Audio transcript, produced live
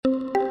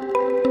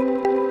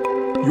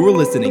You're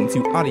listening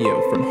to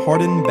audio from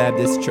Hardin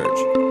Baptist Church.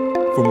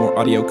 For more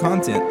audio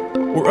content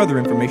or other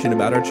information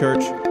about our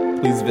church,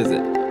 please visit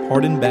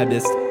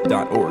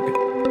hardinbaptist.org.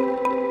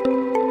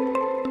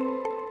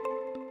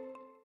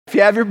 If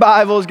you have your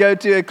Bibles, go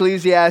to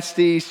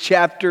Ecclesiastes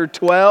chapter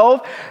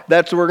 12.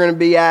 That's where we're going to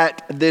be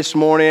at this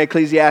morning,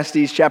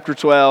 Ecclesiastes chapter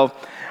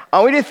 12. I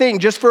want you to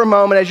think just for a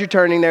moment as you're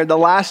turning there, the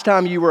last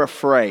time you were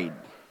afraid.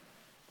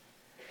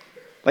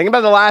 Think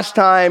about the last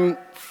time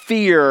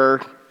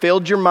fear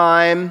filled your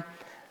mind.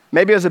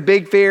 Maybe it was a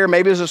big fear,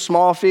 maybe it was a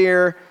small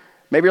fear.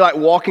 Maybe you're like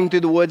walking through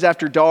the woods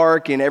after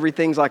dark and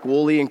everything's like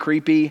woolly and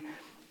creepy.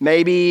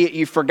 Maybe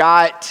you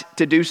forgot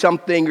to do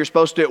something you're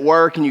supposed to at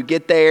work and you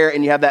get there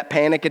and you have that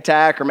panic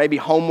attack, or maybe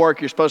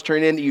homework you're supposed to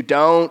turn in that you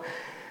don't.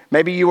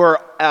 Maybe you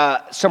were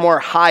somewhere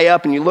high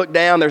up and you look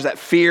down, there's that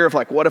fear of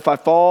like, what if I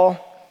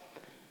fall?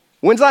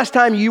 When's the last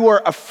time you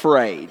were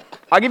afraid?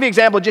 I'll give you an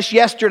example. Just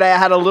yesterday I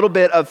had a little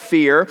bit of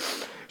fear.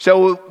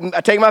 So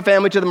I take my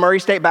family to the Murray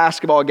State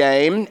basketball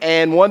game,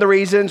 and one of the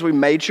reasons we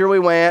made sure we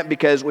went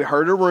because we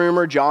heard a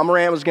rumor John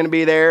Morant was going to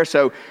be there.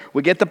 So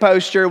we get the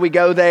poster, we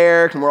go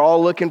there, and we're all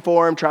looking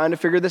for him, trying to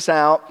figure this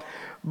out.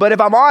 But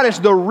if I'm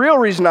honest, the real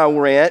reason I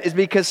went is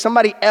because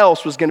somebody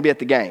else was going to be at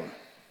the game.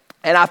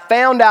 And I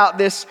found out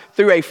this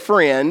through a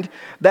friend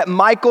that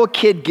Michael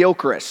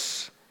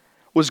Kidd-Gilchrist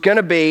was going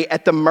to be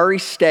at the Murray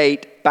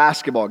State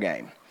basketball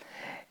game.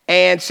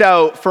 And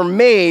so for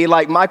me,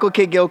 like Michael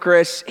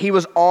Kidd-Gilchrist, he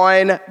was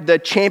on the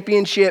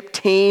championship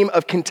team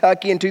of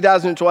Kentucky in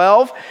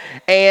 2012,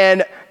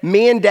 and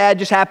me and Dad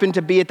just happened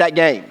to be at that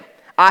game.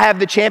 I have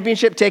the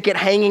championship ticket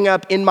hanging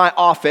up in my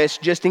office,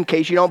 just in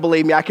case you don't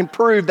believe me. I can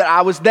prove that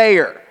I was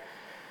there.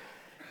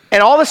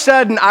 And all of a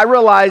sudden, I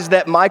realized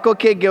that Michael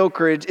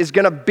Kidd-Gilchrist is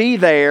going to be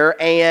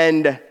there,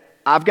 and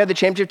I've got the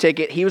championship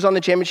ticket. He was on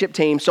the championship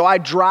team. So I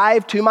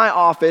drive to my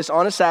office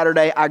on a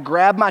Saturday. I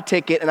grab my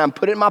ticket and I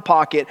put it in my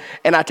pocket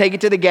and I take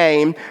it to the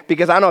game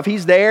because I know if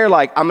he's there,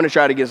 like I'm going to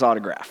try to get his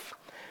autograph.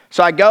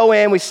 So I go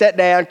in, we sit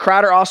down.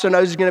 Crowder also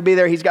knows he's going to be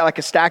there. He's got like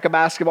a stack of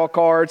basketball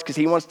cards because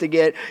he wants to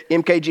get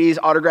MKG's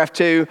autograph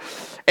too.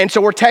 And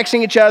so we're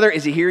texting each other.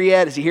 Is he here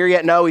yet? Is he here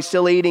yet? No, he's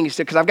still eating.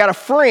 Because I've got a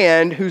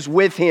friend who's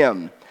with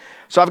him.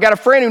 So I've got a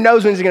friend who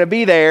knows when he's going to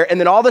be there. And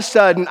then all of a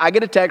sudden I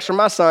get a text from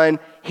my son.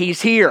 He's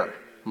here.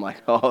 I'm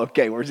like, oh,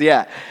 okay, where's he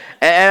at?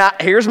 And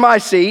here's my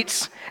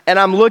seats, and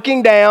I'm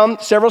looking down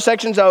several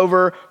sections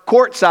over,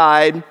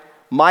 courtside.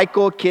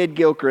 Michael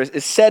Kidd-Gilchrist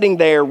is sitting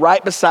there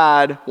right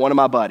beside one of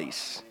my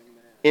buddies,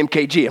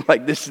 MKG. I'm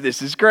like, this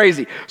is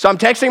crazy. So I'm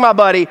texting my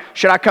buddy,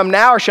 should I come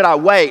now or should I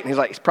wait? And he's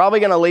like, he's probably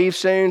going to leave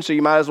soon, so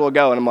you might as well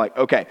go. And I'm like,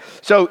 okay.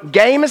 So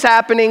game is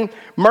happening.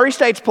 Murray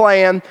State's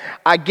playing.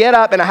 I get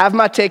up and I have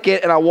my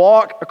ticket and I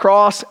walk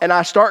across and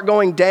I start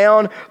going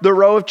down the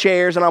row of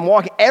chairs and I'm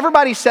walking.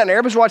 Everybody's sitting there.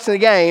 Everybody's watching the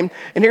game.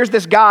 And here's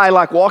this guy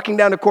like walking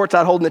down the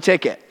courtside holding the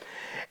ticket.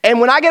 And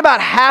when I get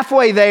about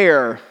halfway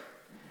there,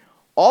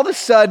 all of a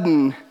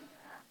sudden,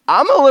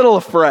 I'm a little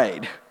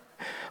afraid.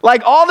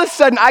 Like all of a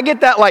sudden, I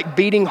get that like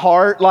beating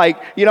heart,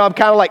 like, you know, I'm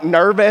kind of like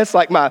nervous,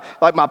 like my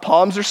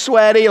palms are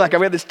sweaty, like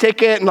I've got this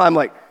ticket, and I'm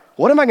like,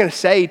 what am I going to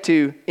say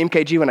to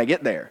MKG when I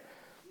get there?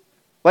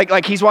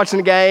 Like he's watching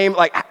the game,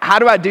 like how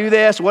do I do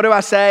this? What do I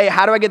say?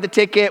 How do I get the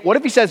ticket? What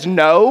if he says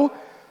no?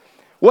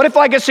 What if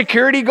like a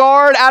security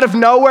guard out of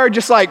nowhere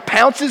just like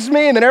pounces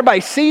me and then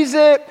everybody sees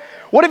it?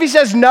 What if he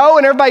says no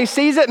and everybody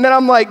sees it and then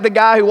I'm like the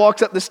guy who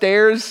walks up the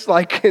stairs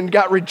like and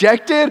got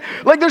rejected?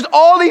 Like there's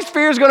all these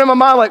fears going in my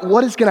mind, like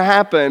what is going to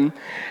happen?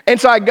 And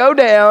so I go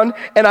down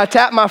and I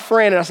tap my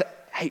friend and I say,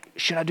 hey,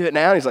 should I do it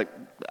now? And he's like,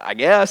 I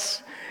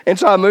guess. And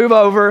so I move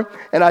over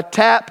and I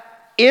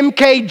tap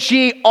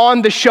MKG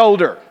on the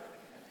shoulder.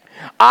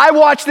 I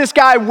watched this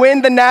guy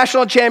win the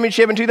national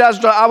championship in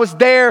 2012. I was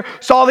there,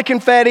 saw the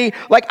confetti.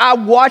 Like, I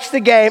watched the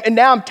game, and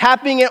now I'm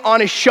tapping it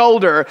on his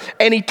shoulder,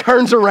 and he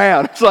turns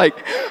around. It's like,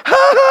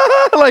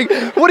 like,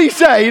 what do you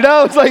say? You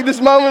know, it's like this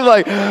moment,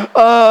 like,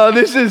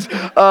 this is,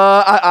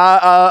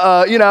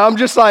 you know, I'm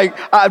just like,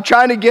 I'm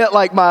trying to get,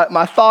 like,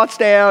 my thoughts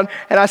down,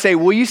 and I say,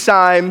 will you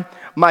sign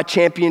my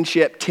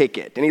championship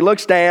ticket? And he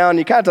looks down, and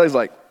he kind of tells, he's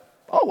like,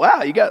 oh,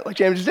 wow, you got like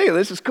championship ticket.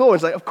 This is cool.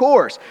 It's like, of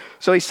course.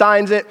 So he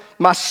signs it.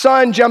 My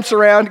son jumps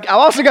around. I've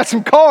also got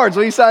some cards.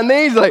 Will you sign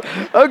these? Like,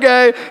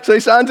 okay. So he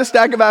signs a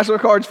stack of basketball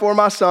cards for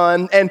my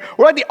son. And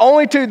we're like the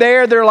only two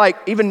there. They're like,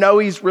 even know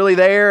he's really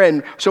there.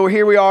 And so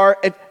here we are.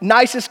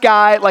 Nicest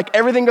guy. Like,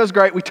 everything goes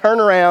great. We turn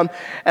around,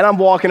 and I'm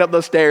walking up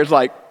those stairs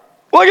like,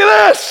 look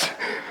at this.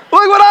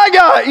 Look what I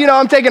got. You know,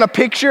 I'm taking a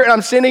picture, and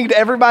I'm sending it to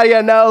everybody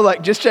I know.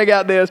 Like, just check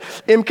out this.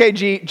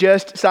 MKG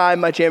just signed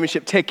my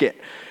championship ticket.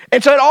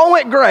 And so it all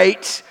went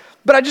great,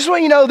 but I just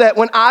want you to know that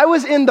when I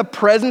was in the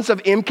presence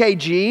of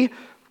MKG,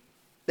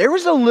 there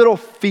was a little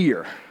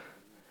fear.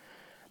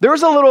 There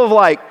was a little of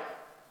like,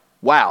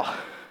 wow.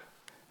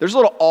 There's a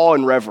little awe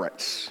and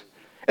reverence.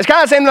 It's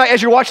kind of the same like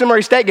as you're watching the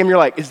Murray State game, you're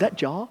like, is that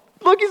Jaw?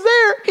 Look, he's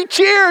there. He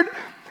cheered.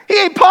 He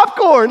ate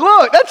popcorn.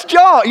 Look, that's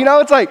Jaw. You know,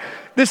 it's like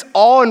this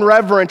awe and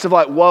reverence of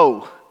like,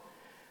 whoa.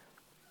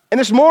 And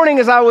this morning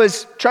as I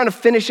was trying to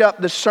finish up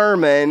the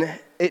sermon,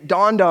 it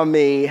dawned on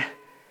me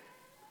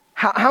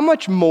how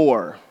much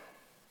more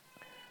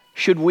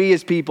should we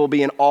as people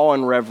be in awe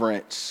and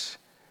reverence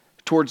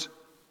towards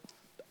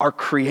our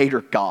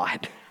Creator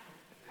God?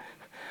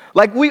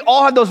 Like, we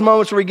all have those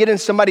moments where we get in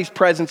somebody's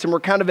presence and we're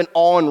kind of in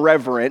awe and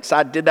reverence.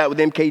 I did that with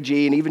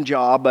MKG and even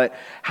Jaw, but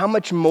how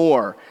much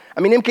more?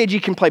 I mean,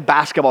 MKG can play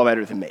basketball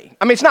better than me.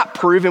 I mean, it's not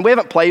proven. We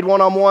haven't played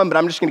one-on-one, but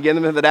I'm just going to give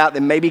him the doubt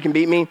that maybe he can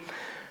beat me.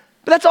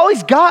 But that's all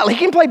he's got. Like,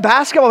 he can play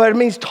basketball better than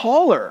me. He's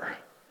taller.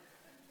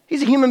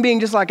 He's a human being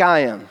just like I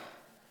am.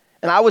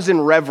 And I was in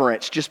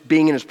reverence just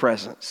being in his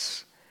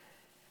presence.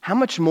 How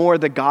much more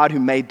the God who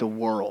made the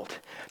world,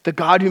 the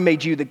God who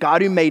made you, the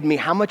God who made me,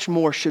 how much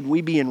more should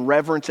we be in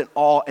reverence and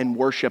awe and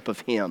worship of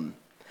him?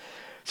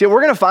 See, what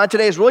we're going to find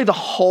today is really the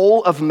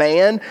whole of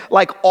man,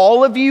 like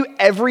all of you,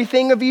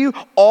 everything of you,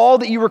 all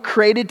that you were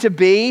created to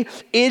be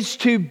is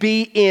to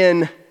be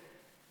in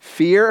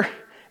fear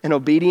and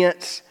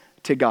obedience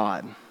to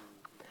God.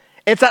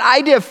 It's that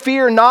idea of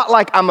fear, not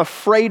like I'm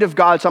afraid of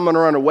God, so I'm going to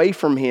run away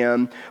from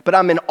him, but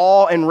I'm in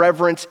awe and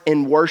reverence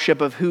and worship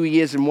of who he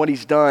is and what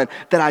he's done,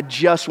 that I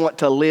just want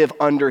to live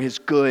under his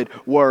good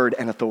word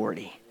and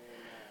authority.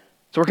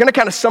 So we're going to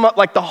kind of sum up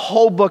like the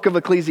whole book of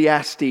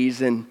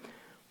Ecclesiastes in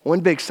one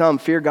big sum: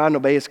 fear God and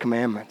obey his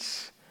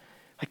commandments.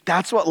 Like,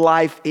 that's what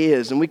life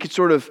is. And we could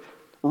sort of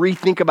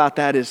rethink about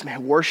that as,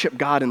 man, worship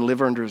God and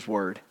live under his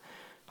word.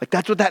 Like,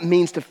 that's what that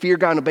means, to fear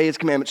God and obey his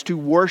commandments, to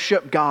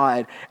worship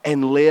God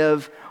and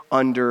live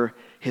under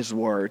his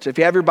word. So if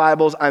you have your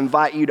Bibles, I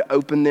invite you to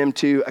open them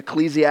to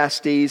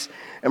Ecclesiastes,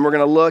 and we're going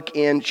to look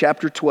in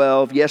chapter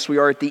 12. Yes, we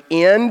are at the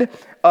end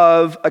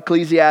of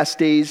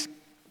Ecclesiastes,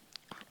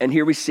 and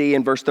here we see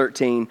in verse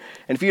 13.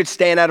 And if you would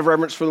stand out of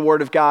reverence for the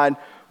word of God,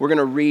 we're going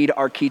to read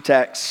our key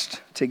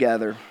text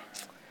together.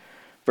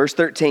 Verse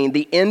 13,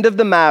 the end of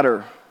the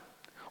matter,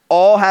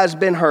 all has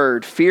been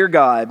heard. Fear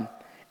God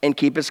and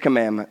keep his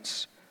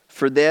commandments,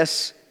 for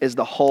this is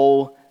the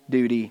whole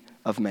duty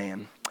of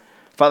man.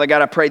 Father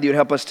God, I pray that you would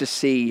help us to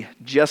see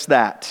just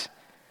that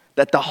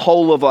the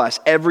whole of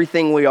us,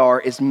 everything we are,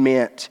 is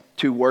meant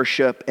to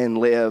worship and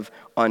live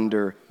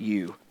under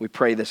you. We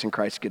pray this in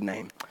Christ's good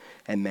name.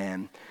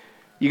 Amen.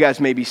 You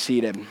guys may be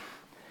seated.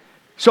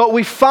 So what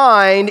we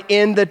find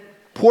in the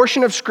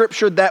portion of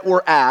scripture that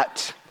we're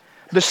at,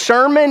 the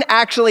sermon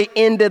actually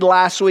ended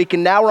last week,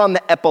 and now we're on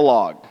the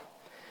epilogue.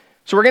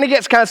 So we're going to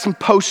get kind of some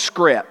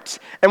postscript.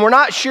 And we're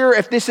not sure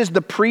if this is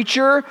the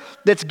preacher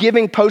that's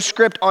giving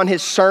postscript on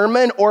his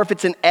sermon or if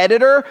it's an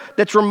editor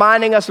that's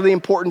reminding us of the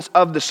importance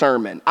of the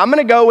sermon. I'm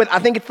going to go with, I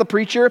think it's the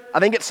preacher, I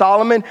think it's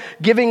Solomon,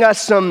 giving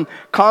us some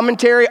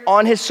commentary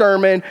on his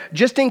sermon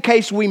just in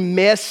case we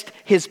missed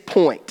his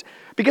point.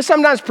 Because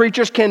sometimes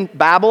preachers can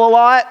babble a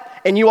lot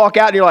and you walk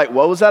out and you're like,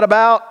 what was that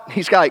about?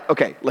 He's like,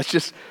 okay, let's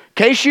just, in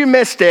case you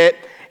missed it,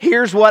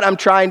 here's what I'm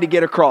trying to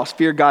get across.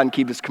 Fear God and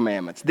keep his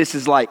commandments. This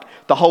is like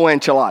the whole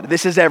enchilada.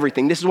 This is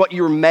everything. This is what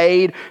you're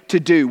made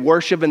to do.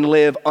 Worship and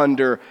live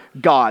under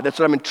God. That's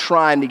what I've been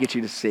trying to get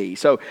you to see.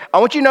 So I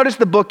want you to notice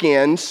the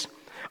bookends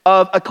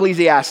of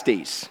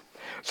Ecclesiastes.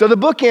 So the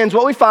bookends,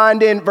 what we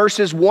find in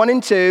verses 1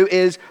 and 2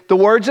 is the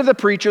words of the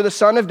preacher, the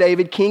son of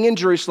David, king in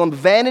Jerusalem.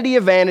 Vanity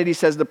of vanities,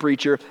 says the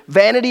preacher.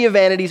 Vanity of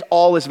vanities,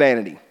 all is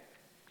vanity.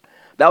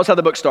 That was how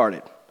the book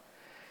started.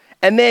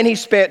 And then he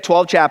spent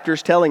 12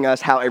 chapters telling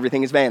us how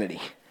everything is vanity,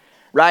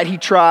 right? He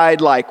tried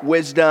like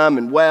wisdom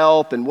and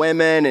wealth and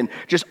women and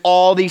just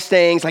all these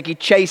things. Like, he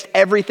chased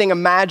everything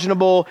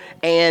imaginable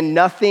and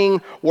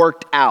nothing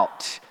worked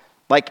out.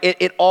 Like,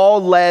 it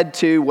all led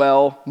to,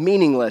 well,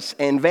 meaningless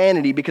and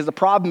vanity, because the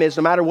problem is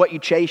no matter what you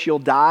chase, you'll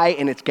die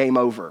and it's game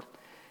over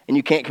and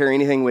you can't carry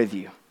anything with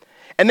you.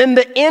 And then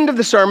the end of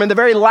the sermon, the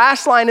very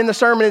last line in the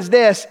sermon is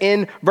this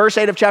in verse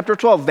 8 of chapter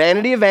 12.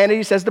 Vanity of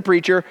vanity, says the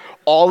preacher,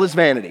 all is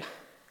vanity.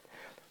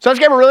 So I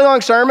just gave a really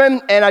long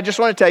sermon, and I just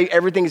want to tell you,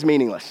 everything is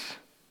meaningless.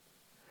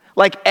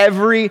 Like,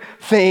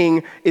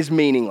 everything is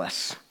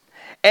meaningless.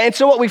 And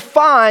so what we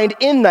find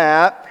in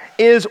that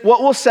is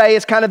what we'll say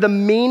is kind of the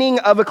meaning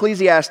of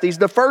Ecclesiastes.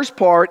 The first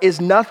part is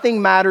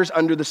nothing matters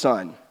under the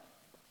sun.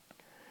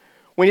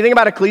 When you think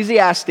about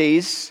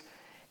Ecclesiastes,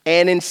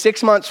 and in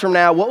 6 months from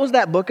now, what was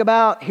that book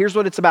about? Here's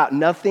what it's about.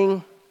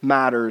 Nothing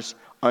matters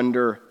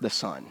under the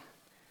sun.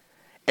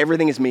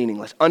 Everything is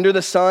meaningless. Under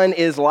the sun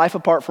is life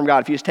apart from God.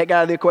 If you just take it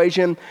out of the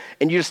equation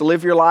and you just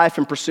live your life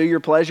and pursue your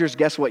pleasures,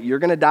 guess what? You're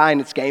going to die and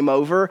it's game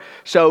over.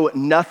 So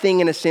nothing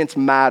in a sense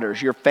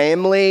matters. Your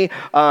family,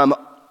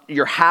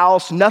 your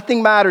house,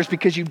 nothing matters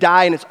because you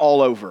die and it's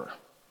all over.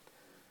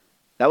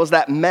 That was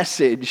that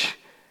message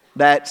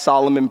that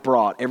Solomon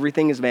brought.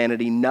 Everything is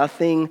vanity.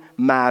 Nothing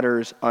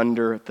matters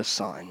under the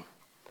sun.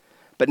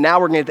 But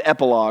now we're going to get the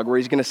epilogue where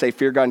he's going to say,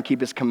 fear God and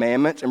keep his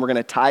commandments, and we're going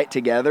to tie it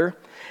together.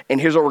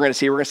 And here's what we're going to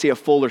see. We're going to see a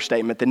fuller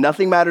statement that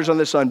nothing matters on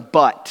the sun,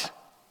 but,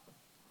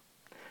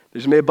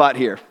 there's going to be a but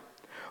here,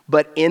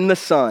 but in the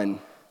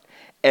sun,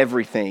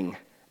 everything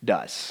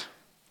does.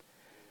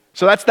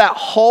 So that's that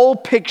whole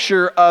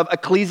picture of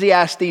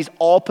Ecclesiastes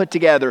all put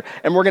together.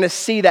 And we're going to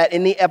see that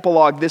in the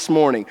epilogue this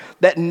morning.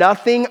 That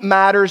nothing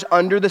matters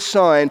under the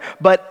sun,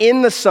 but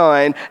in the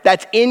sun,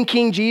 that's in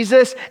King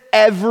Jesus,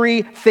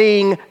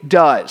 everything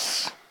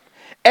does.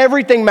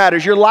 Everything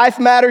matters. Your life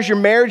matters, your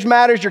marriage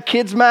matters, your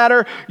kids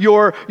matter,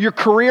 your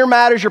career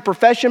matters, your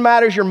profession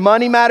matters, your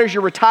money matters,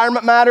 your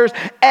retirement matters.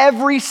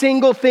 Every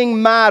single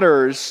thing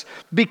matters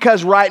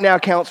because right now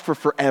counts for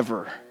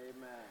forever.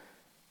 Amen.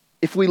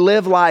 If we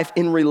live life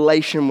in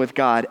relation with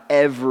God,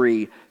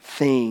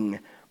 everything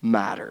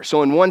matters.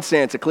 So in one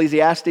sense,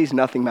 Ecclesiastes,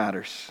 nothing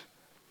matters.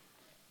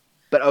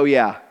 But oh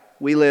yeah,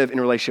 we live in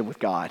a relationship with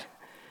God.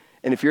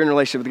 And if you're in a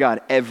relationship with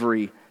God,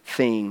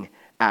 everything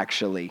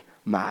actually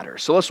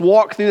matters. So let's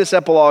walk through this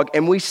epilogue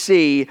and we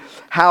see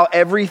how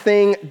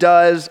everything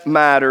does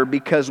matter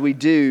because we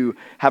do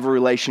have a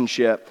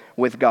relationship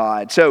with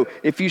God. So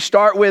if you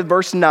start with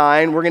verse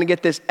 9, we're going to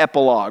get this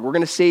epilogue. We're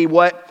going to see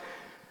what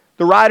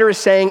the writer is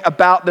saying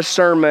about the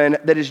sermon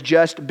that has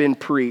just been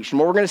preached. And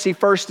what we're going to see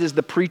first is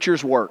the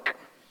preacher's work.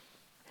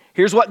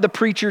 Here's what the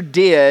preacher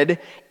did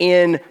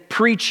in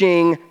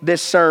preaching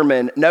this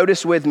sermon.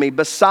 Notice with me,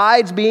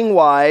 besides being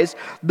wise,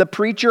 the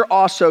preacher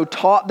also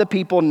taught the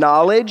people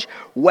knowledge,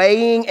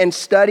 weighing and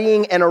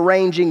studying and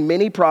arranging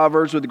many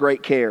proverbs with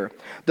great care.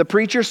 The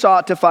preacher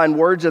sought to find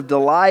words of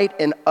delight,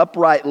 and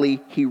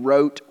uprightly he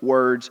wrote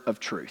words of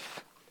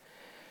truth.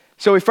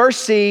 So we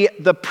first see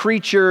the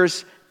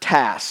preacher's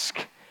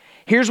task.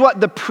 Here's what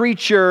the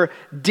preacher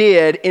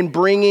did in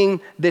bringing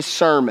this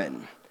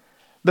sermon.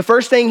 The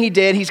first thing he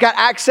did, he's got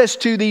access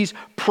to these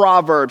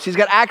proverbs. He's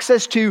got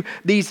access to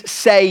these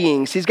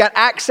sayings. He's got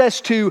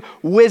access to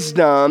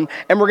wisdom.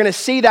 And we're going to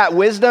see that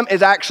wisdom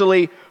is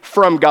actually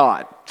from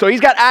God. So he's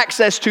got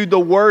access to the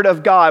word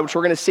of God, which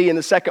we're going to see in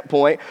the second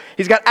point.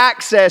 He's got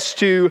access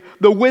to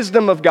the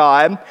wisdom of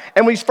God.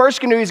 And what he's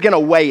first going to do, he's going to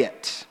weigh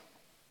it.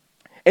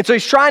 And so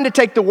he's trying to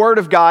take the word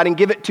of God and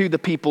give it to the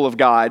people of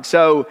God.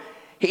 So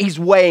he's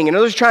weighing, and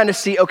he's trying to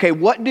see, okay,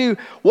 what do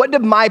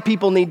my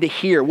people need to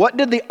hear? What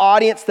did the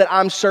audience that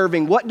I'm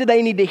serving, what do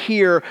they need to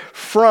hear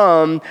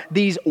from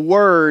these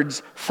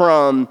words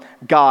from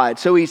God?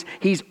 So he's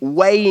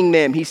weighing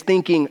them, he's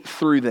thinking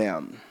through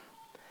them.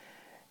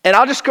 And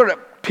I'll just kind of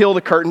peel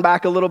the curtain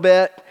back a little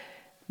bit,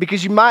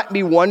 because you might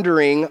be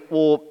wondering,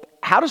 well,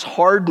 how does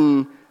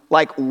Hardin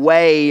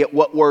weigh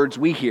what words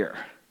we hear?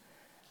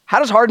 How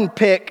does Hardin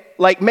pick,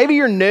 maybe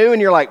you're new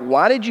and you're like,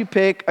 why did you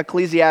pick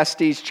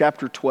Ecclesiastes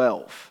chapter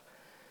 12?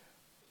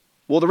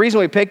 Well, the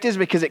reason we picked it is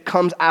because it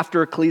comes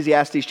after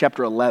Ecclesiastes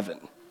chapter 11.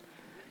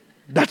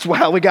 That's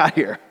how we got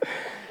here.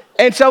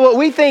 And so what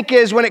we think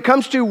is when it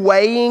comes to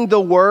weighing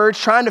the words,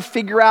 trying to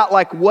figure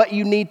out what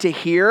you need to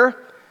hear,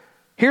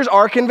 here's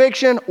our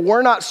conviction: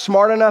 we're not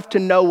smart enough to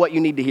know what you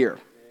need to hear.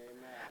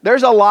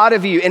 There's a lot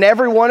of you, and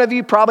every one of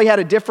you probably had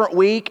a different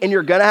week, and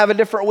you're going to have a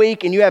different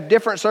week, and you have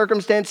different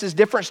circumstances,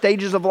 different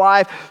stages of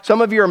life.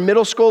 Some of you are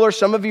middle schoolers,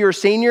 some of you are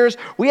seniors.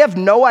 We have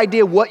no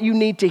idea what you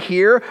need to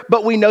hear,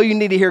 but we know you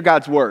need to hear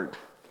God's word.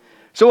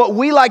 So what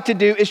we like to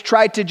do is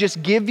try to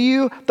just give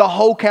you the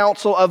whole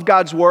counsel of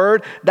God's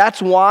word.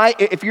 That's why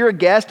if you're a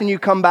guest and you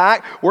come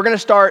back, we're going to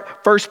start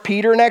 1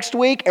 Peter next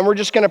week, and we're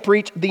just going to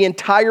preach the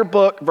entire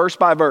book verse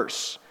by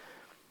verse.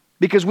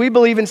 Because we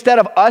believe instead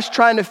of us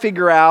trying to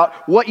figure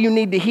out what you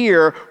need to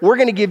hear, we're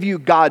going to give you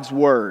God's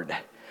word.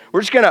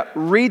 We're just going to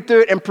read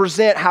through it and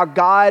present how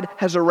God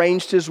has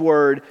arranged his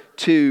word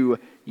to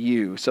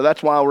you. So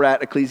that's why we're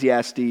at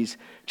Ecclesiastes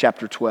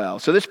chapter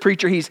 12. So this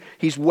preacher, he's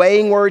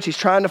weighing words. He's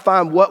trying to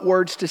find what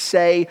words to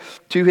say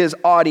to his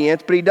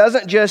audience. But he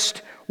doesn't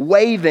just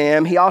weigh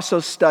them, he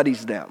also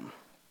studies them.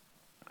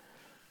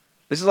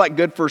 This is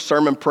good for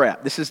sermon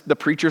prep. This is the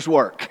preacher's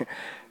work.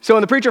 So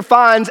when the preacher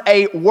finds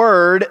a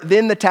word,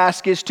 then the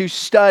task is to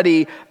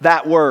study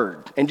that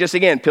word. And just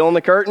again, peeling the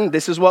curtain,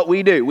 this is what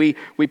we do. We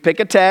pick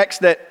a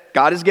text that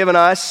God has given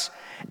us,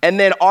 and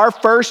then our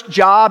first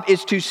job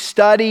is to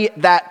study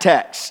that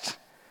text.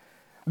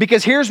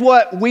 Because here's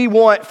what we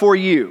want for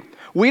you.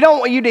 We don't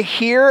want you to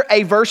hear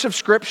a verse of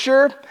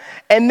scripture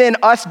and then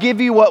us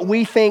give you what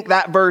we think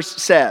that verse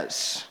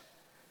says.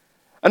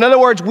 In other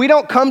words, we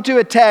don't come to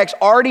a text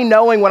already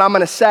knowing what I'm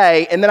going to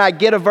say, and then I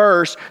get a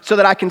verse so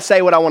that I can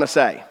say what I want to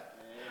say.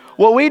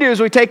 What we do is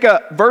we take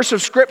a verse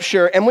of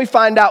scripture and we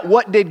find out,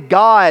 what did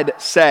God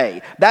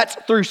say? That's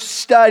through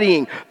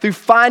studying, through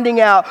finding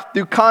out,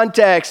 through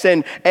context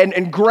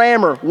and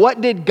grammar.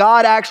 What did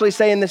God actually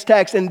say in this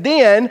text? And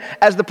then,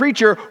 as the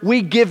preacher,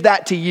 we give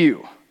that to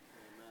you.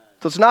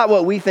 So it's not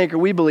what we think or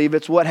we believe,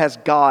 it's what has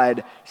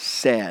God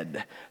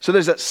said. So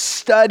there's a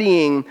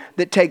studying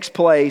that takes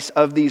place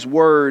of these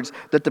words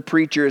that the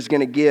preacher is going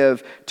to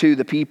give to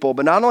the people.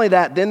 But not only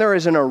that, then there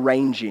is an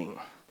arranging.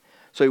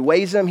 So he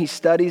weighs them, he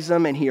studies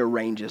them, and he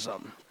arranges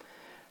them.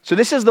 So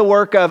this is the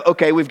work of,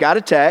 okay, we've got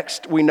a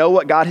text. We know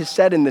what God has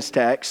said in this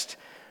text.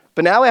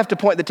 But now we have to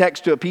point the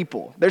text to a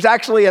people. There's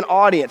actually an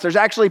audience. There's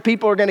actually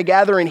people who are going to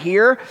gather in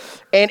here.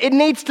 And it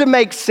needs to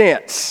make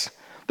sense.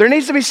 There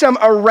needs to be some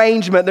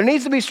arrangement. There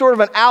needs to be sort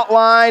of an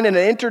outline and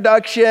an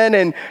introduction,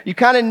 and you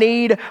kind of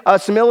need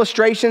some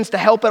illustrations to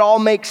help it all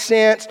make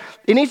sense.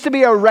 It needs to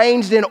be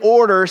arranged in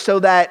order so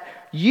that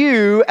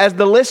you, as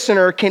the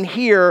listener, can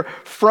hear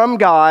from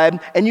God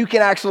and you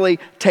can actually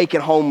take it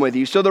home with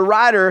you. So the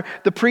writer,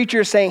 the preacher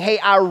is saying, hey,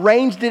 I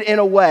arranged it in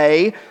a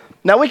way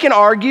Now, we can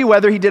argue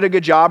whether he did a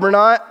good job or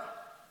not,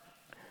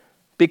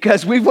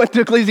 because we went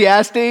to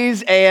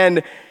Ecclesiastes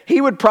and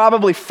he would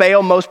probably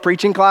fail most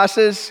preaching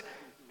classes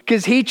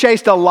because he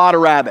chased a lot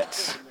of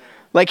rabbits.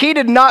 Like, he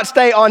did not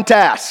stay on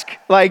task.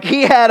 Like,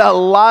 he had a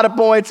lot of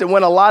points and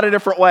went a lot of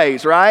different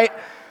ways, right?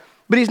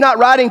 But he's not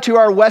writing to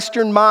our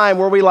Western mind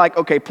where we like,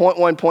 okay, point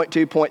 1, point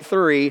 2, point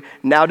 3,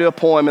 now do a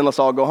poem and let's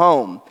all go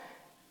home.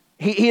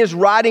 He is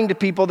writing to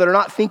people that are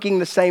not thinking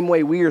the same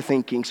way we are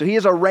thinking. So he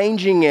is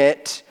arranging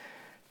it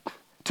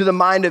to the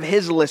mind of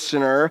his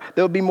listener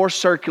that would be more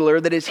circular,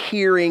 that is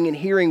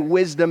hearing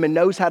wisdom and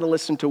knows how to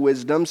listen to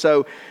wisdom.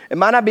 So it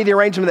might not be the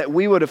arrangement that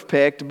we would have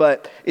picked,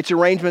 but it's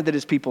arrangement that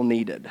his people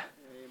needed.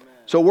 Amen.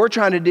 So what we're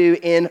trying to do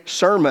in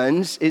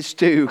sermons is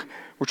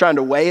we're trying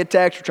to weigh a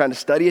text, we're trying to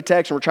study a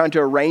text, and we're trying to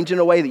arrange in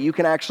a way that you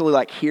can actually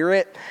like hear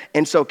it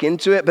and soak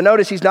into it. But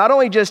notice he's not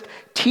only just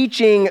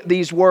teaching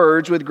these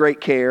words with great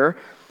care,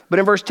 but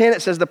in verse 10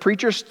 it says, the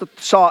preacher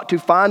sought to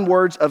find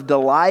words of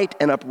delight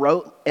and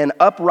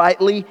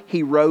uprightly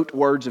he wrote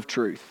words of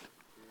truth.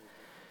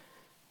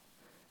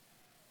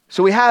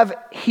 So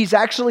he's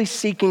actually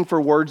seeking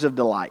for words of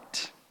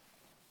delight.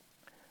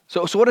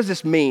 So what does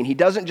this mean? He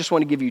doesn't just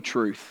want to give you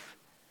truth.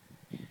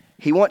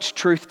 He wants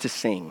truth to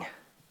sing.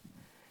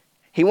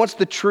 He wants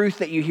the truth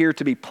that you hear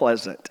to be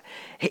pleasant.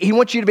 He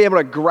wants you to be able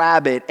to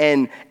grab it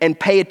and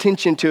pay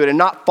attention to it and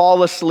not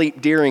fall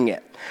asleep during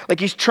it.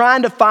 Like, he's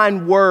trying to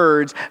find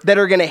words that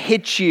are going to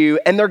hit you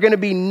and they're going to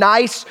be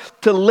nice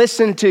to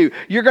listen to.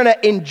 You're going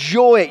to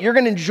enjoy it. You're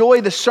going to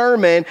enjoy the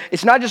sermon.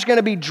 It's not just going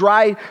to be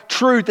dry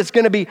truth. It's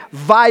going to be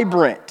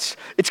vibrant.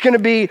 It's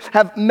going to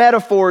have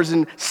metaphors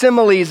and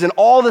similes and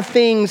all the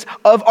things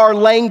of our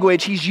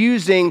language he's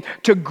using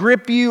to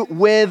grip you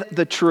with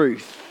the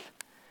truth.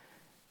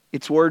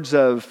 It's words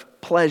of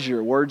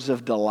pleasure, words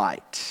of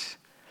delight.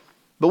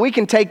 But we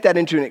can take that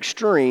into an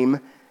extreme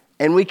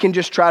and we can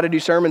just try to do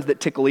sermons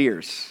that tickle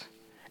ears.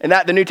 And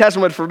that the New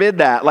Testament would forbid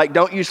that. Like,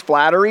 don't use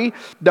flattery,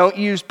 don't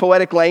use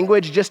poetic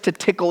language just to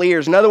tickle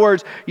ears. In other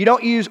words, you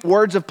don't use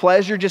words of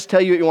pleasure, just tell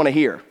you what you want to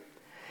hear.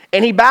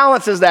 And he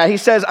balances that. He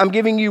says, I'm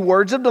giving you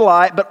words of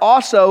delight, but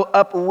also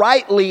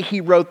uprightly he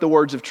wrote the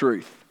words of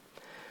truth.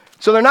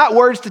 So they're not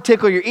words to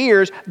tickle your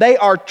ears, they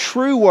are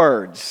true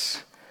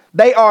words.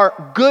 They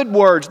are good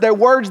words. They're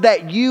words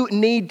that you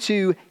need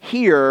to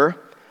hear,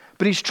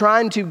 but he's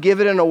trying to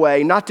give it in a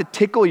way not to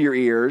tickle your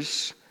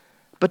ears,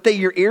 but that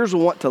your ears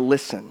will want to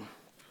listen,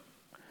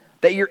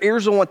 that your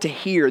ears will want to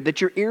hear,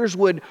 that your ears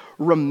would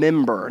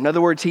remember. In other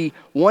words, he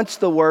wants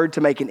the word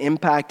to make an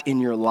impact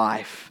in your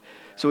life.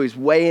 So he's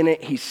weighing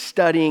it, he's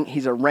studying,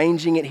 he's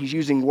arranging it, he's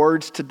using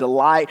words to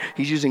delight,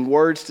 he's using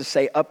words to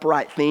say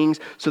upright things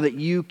so that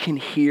you can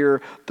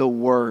hear the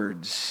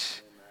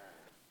words.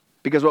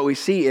 Because what we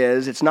see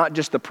is, it's not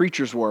just the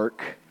preacher's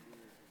work,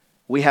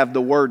 we have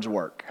the word's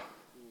work.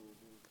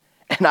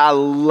 And I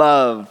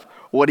love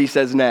what he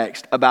says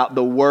next about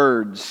the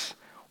word's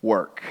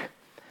work.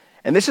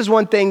 And this is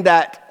one thing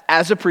that,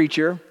 as a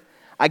preacher,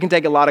 I can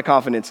take a lot of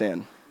confidence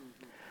in.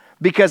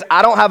 Because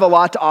I don't have a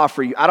lot to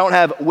offer you. I don't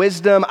have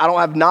wisdom, I don't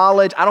have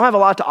knowledge, I don't have a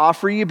lot to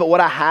offer you, but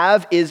what I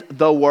have is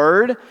the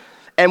word.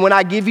 And when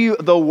I give you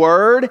the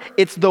word,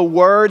 it's the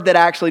word that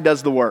actually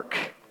does the work.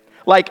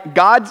 Like,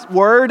 God's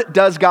word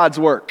does God's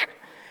work.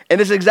 And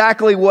this is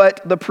exactly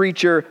what the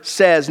preacher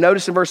says.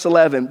 Notice in verse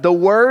 11, the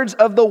words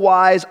of the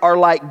wise are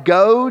like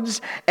goads,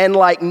 and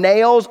like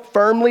nails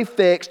firmly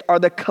fixed are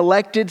the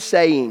collected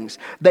sayings.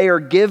 They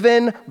are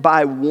given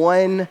by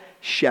one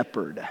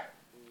shepherd.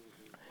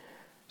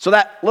 So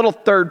that little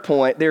third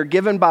point, they're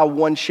given by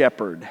one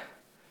shepherd.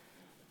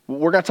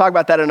 We're going to talk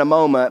about that in a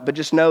moment, but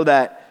just know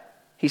that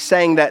he's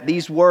saying that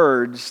these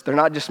words, they're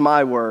not just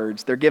my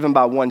words, they're given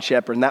by one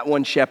shepherd, and that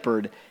one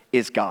shepherd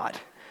is God.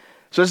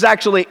 So it's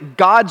actually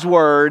God's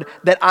word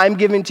that I'm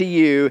giving to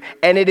you,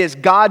 and it is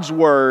God's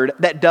word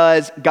that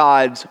does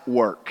God's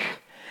work.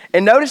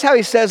 And notice how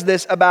he says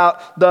this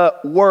about the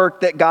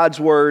work that God's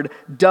word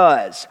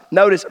does.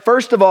 Notice,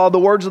 first of all, the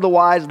words of the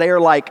wise, they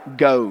are like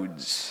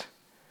goads.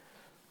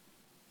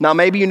 Now,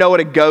 maybe you know what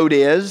a goad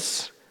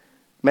is.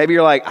 Maybe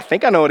you're like, I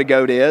think I know what a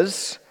goad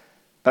is,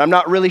 but I'm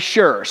not really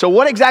sure. So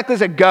what exactly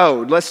is a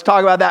goad? Let's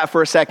talk about that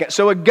for a second.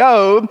 So a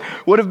goad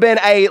would have been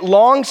a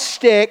long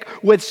stick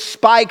with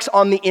spikes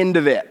on the end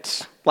of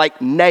it,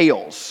 like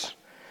nails.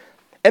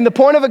 And the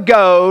point of a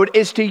goad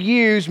is to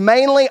use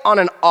mainly on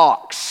an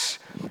ox.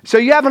 So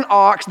you have an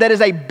ox that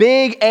is a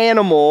big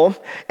animal,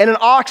 and an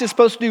ox is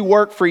supposed to do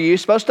work for you,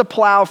 supposed to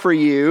plow for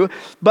you,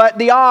 but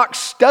the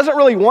ox doesn't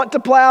really want to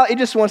plow, it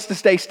just wants to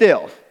stay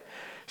still.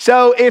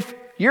 So if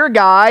you're a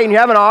guy and you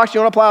have an ox,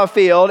 you want to plow a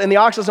field, and the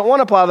ox doesn't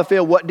want to plow the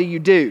field, what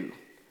do?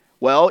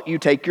 Well, you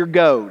take your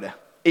goad.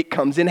 It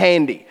comes in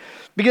handy.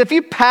 Because if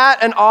you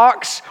pat an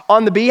ox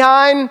on the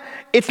behind,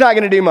 it's not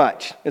going to do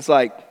much. It's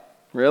like,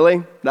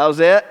 really? That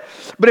was it?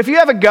 But if you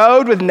have a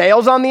goad with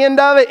nails on the end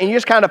of it, and you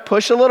just kind of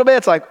push a little bit,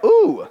 it's like,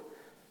 ooh,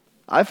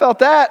 I felt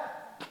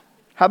that.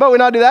 How about we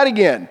not do that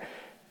again?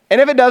 And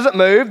if it doesn't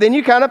move, then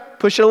you kind of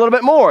push it a little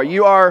bit more.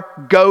 You are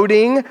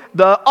goading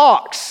the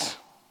ox.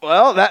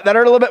 Well, that hurt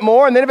a little bit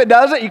more, and then if it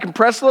doesn't, you can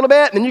press a little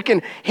bit, and then you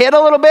can hit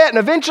a little bit, and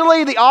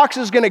eventually the ox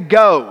is going to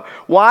go.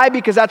 Why?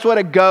 Because that's what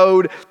a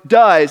goad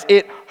does.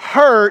 It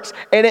hurts,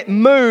 and it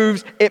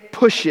moves, it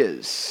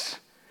pushes.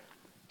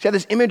 So you have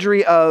this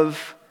imagery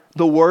of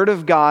the Word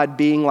of God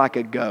being like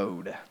a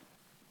goad,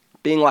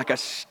 being like a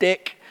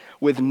stick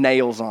with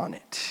nails on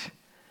it.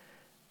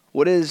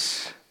 What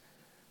is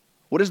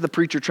the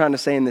preacher trying to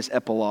say in this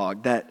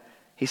epilogue? That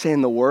he's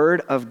saying the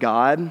Word of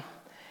God,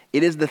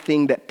 it is the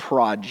thing that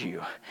prods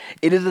you.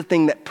 It is the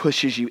thing that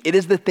pushes you. It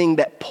is the thing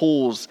that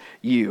pulls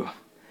you.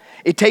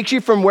 It takes you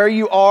from where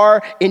you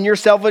are in your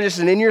selfishness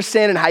and in your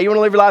sin and how you want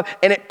to live your life,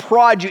 and it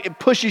prods you, it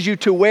pushes you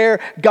to where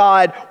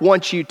God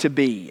wants you to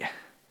be.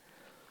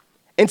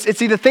 And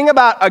see, the thing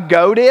about a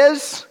goad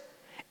is,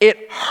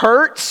 it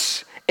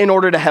hurts in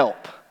order to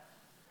help.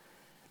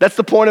 That's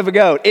the point of a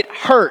goad. It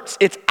hurts.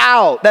 It's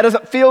out. That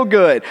doesn't feel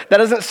good. That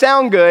doesn't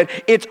sound good.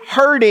 It's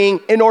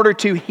hurting in order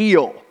to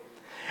heal.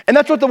 And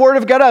that's what the Word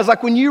of God does.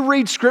 Like when you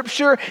read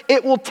Scripture,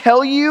 it will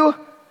tell you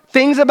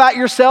things about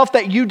yourself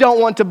that you don't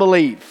want to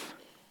believe.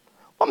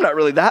 Well, I'm not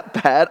really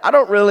that bad. I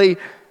don't really.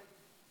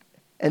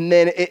 And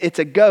then it's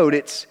a goad.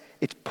 It's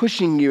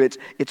pushing you.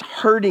 It's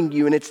hurting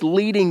you, and it's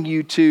leading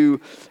you to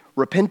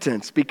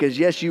repentance. Because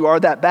yes, you are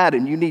that bad,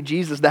 and you need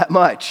Jesus that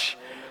much.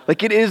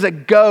 Like it is a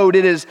goad,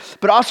 it is,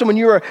 but also when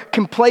you are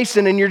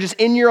complacent and you're just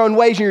in your own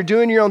ways and you're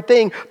doing your own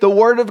thing, the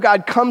Word of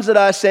God comes at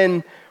us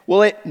and,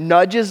 well, it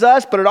nudges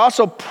us, but it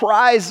also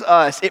pries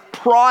us, it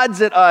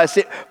prods at us,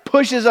 it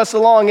pushes us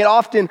along, it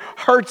often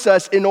hurts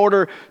us in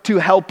order to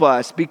help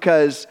us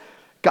because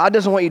God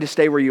doesn't want you to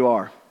stay where you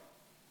are.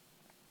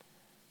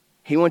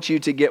 He wants you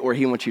to get where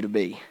He wants you to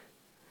be.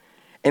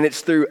 And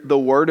it's through the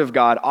Word of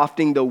God,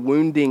 often the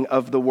wounding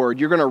of the Word.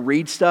 You're going to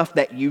read stuff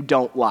that you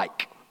don't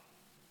like.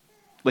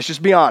 Let's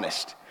just be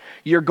honest.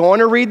 You're going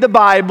to read the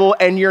Bible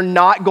and you're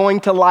not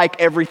going to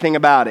like everything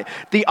about it.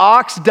 The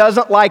ox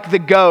doesn't like the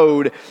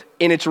goad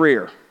in its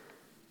rear.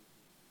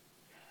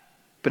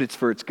 But it's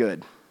for its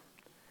good.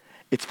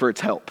 It's for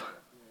its help.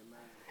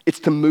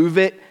 It's to move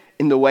it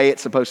in the way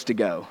it's supposed to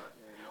go.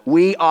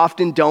 We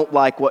often don't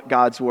like what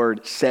God's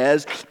Word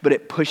says, but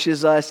it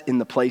pushes us in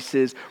the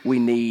places we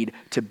need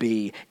to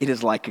be. It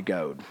is like a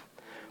goad.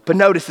 But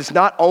notice, it's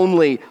not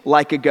only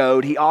like a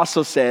goad, he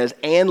also says,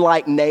 and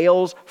like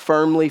nails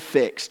firmly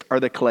fixed are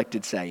the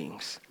collected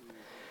sayings.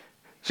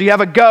 So you have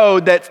a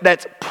goad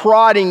that's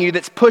prodding you,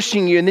 that's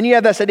pushing you, and then you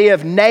have this idea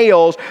of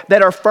nails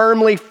that are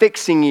firmly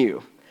fixing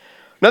you.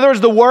 In other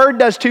words, the Word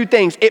does two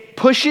things. It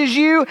pushes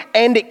you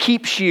and it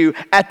keeps you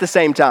at the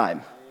same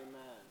time.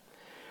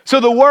 So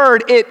the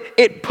Word,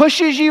 it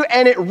pushes you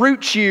and it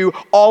roots you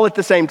all at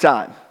the same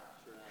time.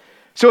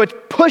 So it's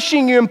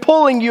pushing you and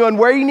pulling you on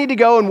where you need to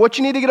go and what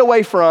you need to get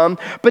away from.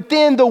 But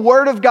then the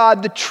Word of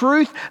God, the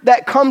truth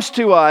that comes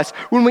to us,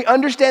 when we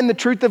understand the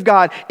truth of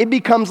God, it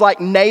becomes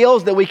like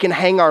nails that we can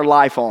hang our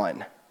life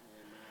on.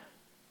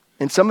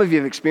 And some of you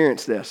have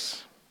experienced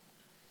this.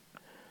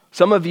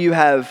 Some of you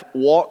have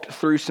walked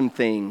through some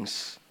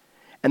things,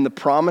 and the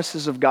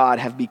promises of God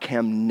have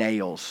become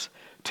nails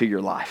to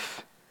your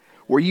life,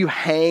 where you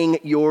hang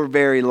your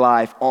very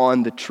life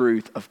on the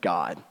truth of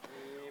God.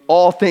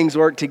 All things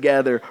work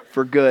together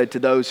for good to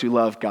those who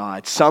love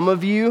God. Some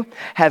of you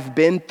have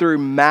been through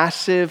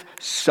massive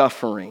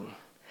suffering,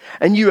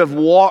 and you have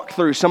walked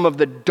through some of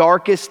the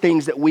darkest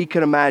things that we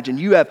could imagine.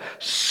 You have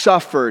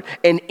suffered,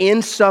 and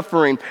in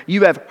suffering,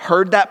 you have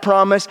heard that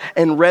promise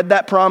and read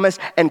that promise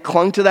and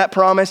clung to that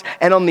promise.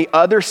 And on the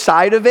other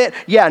side of it,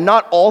 yeah,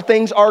 not all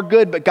things are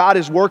good, but God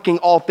is working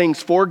all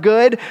things for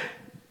good.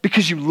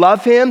 Because you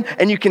love Him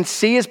and you can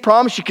see His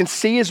promise, you can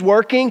see His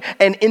working,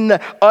 and in the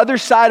other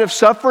side of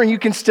suffering, you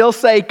can still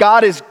say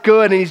God is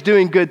good and He's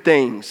doing good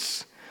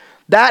things.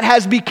 That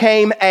has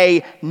become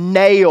a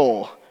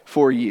nail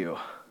for you.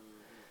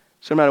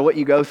 So no matter what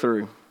you go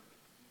through,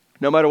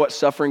 no matter what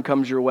suffering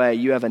comes your way,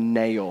 you have a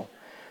nail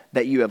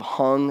that you have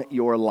hung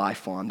your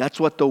life on. That's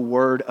what the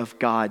Word of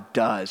God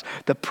does.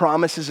 The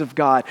promises of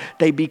God,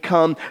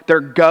 they're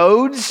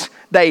goads.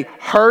 They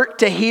hurt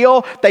to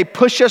heal. They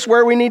push us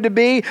where we need to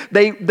be.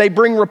 They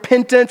bring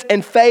repentance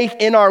and faith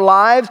in our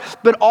lives.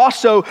 But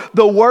also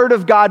the Word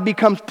of God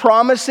becomes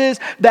promises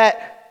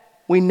that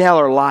we nail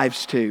our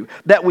lives to,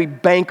 that we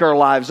bank our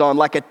lives on,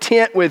 like a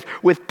tent with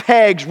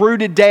pegs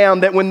rooted down,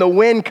 that when the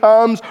wind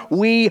comes,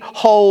 we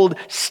hold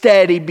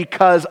steady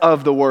because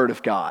of the Word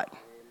of God.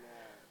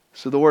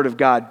 So the Word of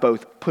God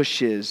both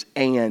pushes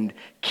and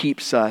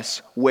keeps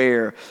us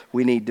where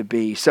we need to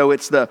be. So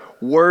it's the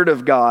Word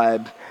of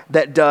God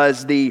that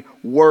does the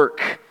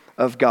work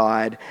of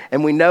God.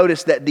 And we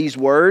notice that these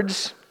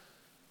words,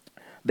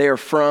 they are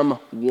from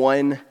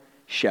one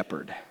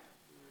shepherd.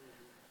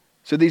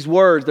 So these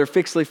words, they're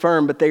fixedly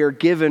firm, but they are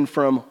given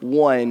from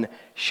one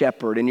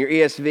shepherd. And your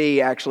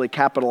ESV actually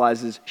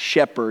capitalizes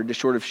shepherd to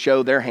sort of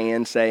show their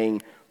hand,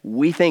 saying,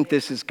 we think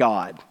this is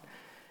God.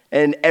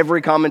 And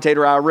every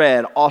commentator I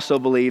read also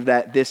believed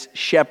that this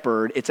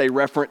shepherd, it's a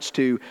reference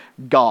to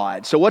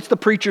God. So what's the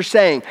preacher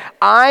saying?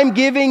 I'm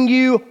giving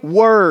you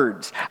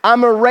words.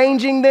 I'm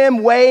arranging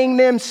them, weighing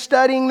them,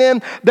 studying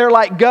them. They're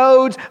like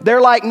goads.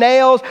 They're like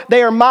nails.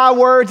 They are my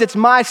words. It's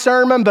my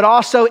sermon, but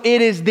also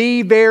it is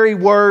the very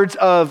words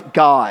of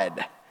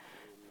God.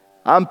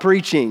 I'm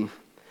preaching,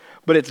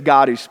 but it's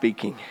God who's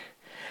speaking.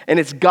 And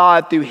it's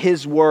God through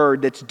his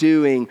word that's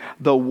doing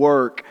the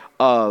work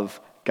of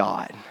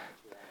God.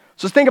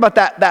 So let's think about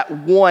that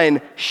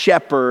one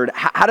shepherd.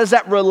 How does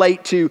that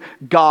relate to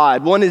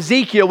God? Well, in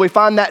Ezekiel, we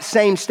find that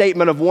same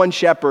statement of one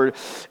shepherd.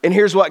 And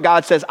here's what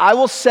God says. I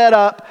will set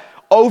up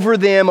over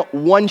them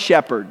one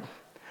shepherd,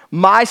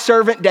 my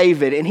servant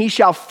David, and he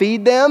shall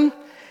feed them.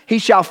 He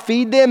shall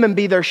feed them and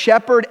be their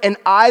shepherd, and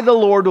I, the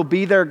Lord, will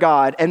be their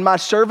God. And my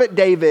servant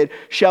David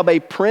shall be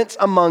prince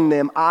among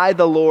them. I,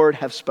 the Lord,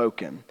 have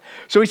spoken.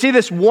 So we see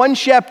this one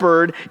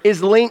shepherd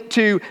is linked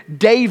to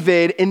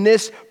David in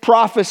this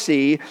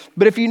prophecy.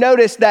 But if you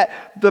notice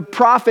that the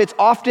prophets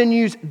often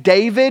use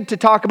David to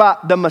talk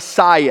about the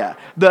Messiah,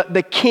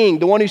 the king,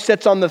 the one who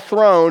sits on the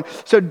throne.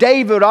 So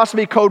David would also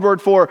be code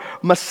word for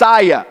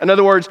Messiah. In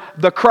other words,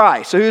 the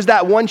Christ. So who's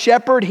that one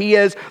shepherd? He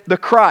is the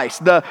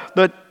Christ.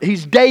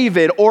 He's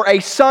David, or a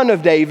son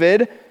of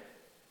David.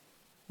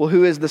 Well,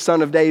 who is the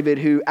son of David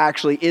who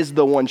actually is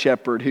the one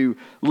shepherd who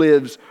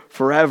lives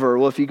forever?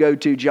 Well, if you go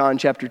to John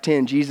chapter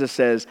 10, Jesus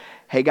says,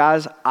 hey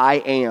guys, I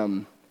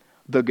am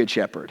the good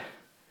shepherd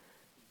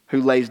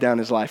who lays down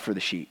his life for the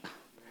sheep.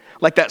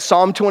 Like that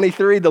Psalm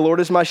 23, the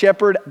Lord is my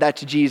shepherd,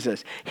 that's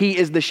Jesus. He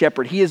is the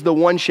shepherd. He is the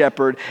one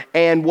shepherd.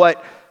 And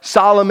what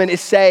Solomon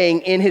is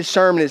saying in his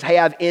sermon is, hey,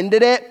 I've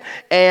ended it.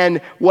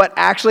 And what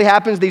actually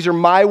happens, these are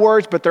my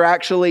words, but they're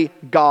actually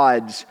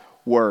God's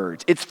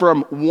words. It's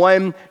from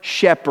one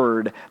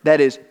shepherd that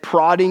is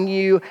prodding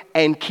you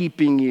and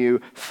keeping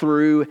you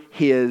through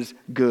his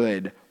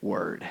good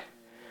word.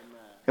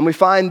 And we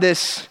find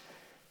this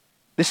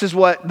is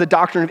what the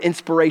doctrine of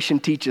inspiration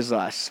teaches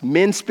us.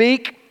 Men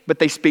speak, but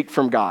they speak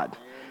from God.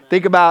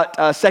 Think about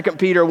 2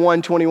 Peter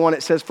 1:21.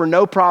 It says, for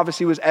no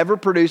prophecy was ever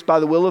produced by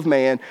the will of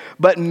man,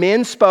 but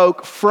men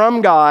spoke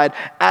from God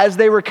as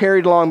they were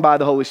carried along by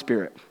the Holy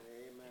Spirit.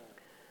 Amen.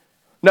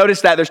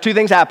 Notice that there's two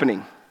things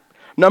happening.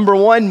 Number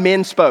one,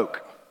 men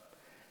spoke.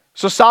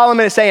 So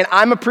Solomon is saying,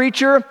 I'm a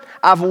preacher.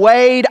 I've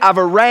weighed, I've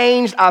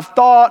arranged, I've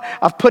thought,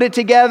 I've put it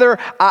together.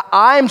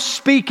 I'm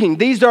speaking.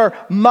 These are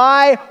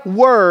my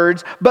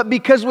words. But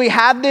because we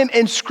have them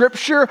in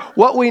Scripture,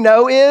 what we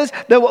know is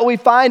that what we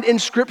find in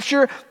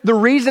Scripture, the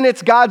reason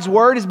it's God's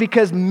word is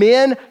because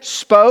men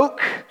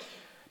spoke,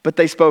 but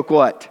they spoke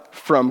what?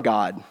 From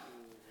God.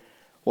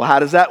 Well, how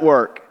does that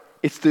work?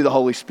 It's through the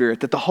Holy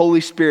Spirit, that the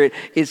Holy Spirit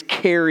is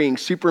carrying,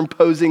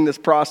 superimposing this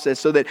process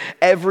so that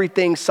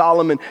everything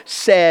Solomon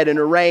said and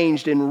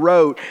arranged and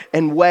wrote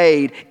and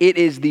weighed, it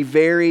is the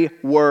very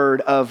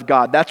word of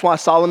God. That's why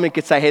Solomon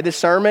could say, hey, this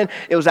sermon,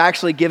 it was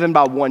actually given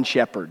by one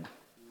shepherd.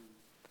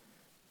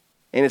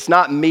 And it's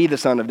not me, the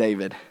son of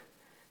David.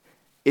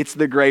 It's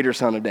the greater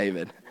son of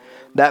David,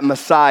 that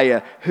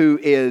Messiah who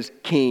is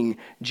King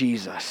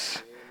Jesus.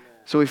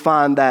 So we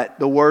find that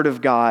the word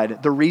of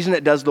God, the reason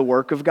it does the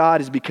work of God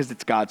is because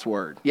it's God's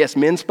word. Yes,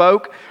 men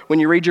spoke.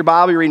 When you read your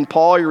Bible, you're reading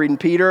Paul, you're reading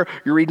Peter,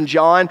 you're reading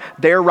John.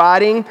 They're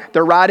writing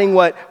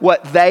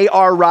what they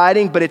are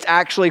writing, but it's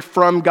actually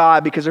from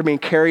God because they're being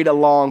carried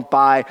along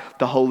by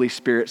the Holy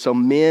Spirit. So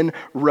men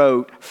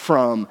wrote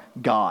from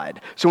God.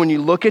 So when you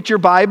look at your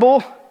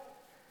Bible,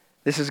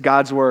 this is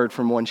God's word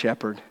from one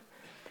shepherd.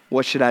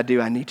 What should I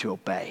do? I need to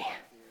obey.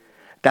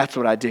 That's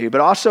what I do. But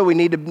also we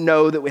need to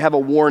know that we have a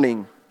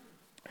warning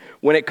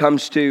when it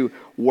comes to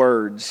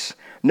words.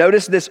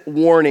 Notice this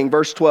warning,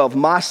 verse 12.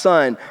 My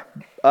son,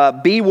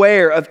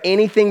 beware of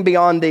anything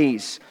beyond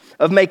these.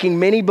 Of making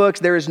many books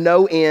there is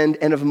no end,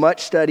 and of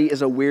much study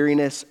is a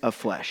weariness of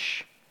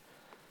flesh.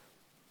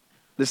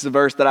 This is a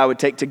verse that I would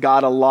take to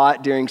God a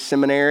lot during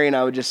seminary, and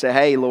I would just say,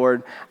 hey,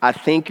 Lord, I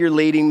think you're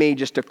leading me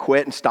just to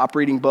quit and stop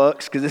reading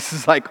books because this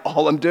is like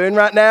all I'm doing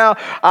right now.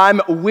 I'm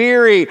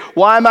weary.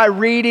 Why am I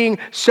reading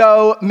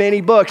so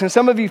many books? And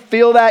some of you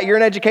feel that. You're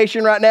in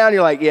education right now, and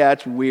you're like, yeah,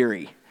 it's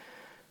weary.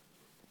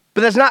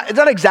 But it's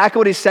not exactly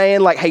what he's saying,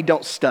 like, hey,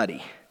 don't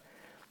study.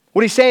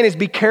 What he's saying is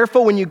be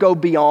careful when you go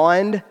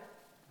beyond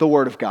the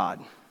Word of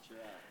God.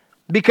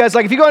 Because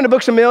like if you go into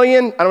Books A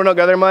Million, I don't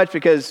go there much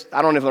because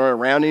I don't know if they're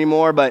around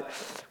anymore, but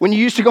when you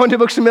used to go into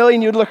Books A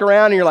Million, you'd look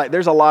around and you're like,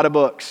 there's a lot of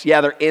books.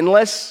 Yeah, they're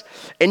endless,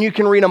 and you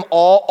can read them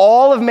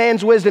all of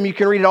man's wisdom. You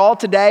can read it all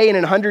today, and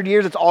in 100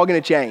 years, it's all going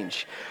to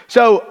change.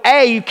 So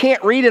A, you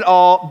can't read it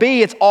all.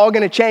 B, it's all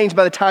going to change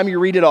by the time you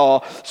read it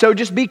all. So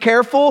just be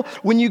careful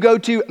when you go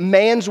to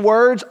man's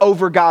words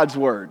over God's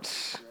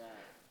words.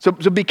 So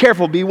be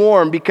careful, be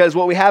warned, because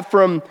what we have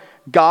from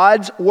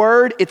God's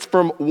word, it's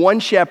from one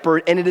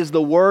shepherd, and it is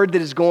the word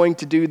that is going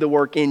to do the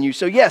work in you.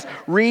 So yes,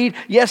 read,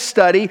 yes,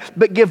 study,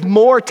 but give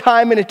more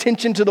time and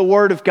attention to the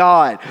word of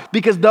God,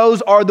 because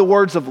those are the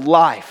words of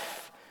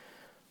life.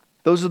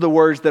 Those are the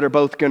words that are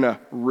both going to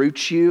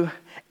root you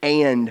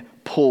and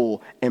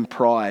pull and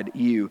prod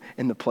you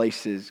in the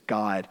places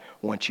God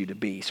wants you to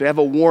be. So we have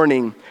a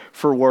warning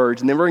for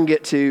words, and then we're going to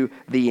get to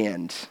the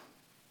end.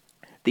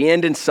 The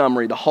end in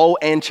summary, the whole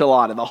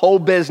enchilada, the whole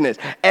business,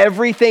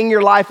 everything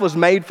your life was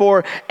made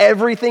for,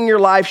 everything your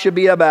life should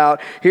be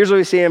about. Here's what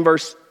we see in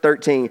verse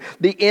 13.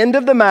 The end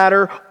of the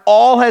matter,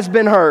 all has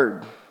been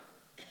heard.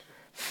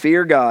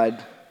 Fear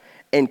God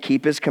and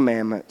keep his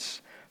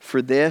commandments,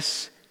 for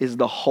this is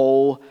the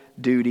whole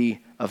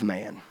duty of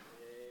man. Amen.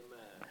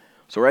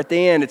 So we're at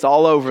the end, it's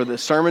all over. The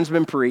sermon's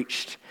been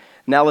preached.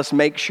 Now let's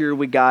make sure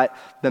we got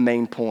the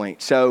main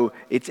point. So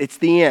it's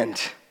the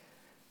end.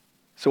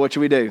 So what should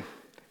we do?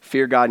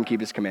 Fear God and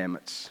keep his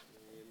commandments.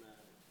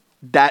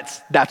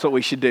 That's what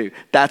we should do.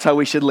 That's how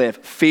we should live.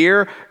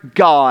 Fear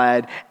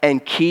God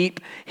and keep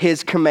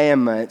his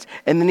commandments.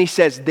 And then he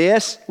says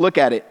this, look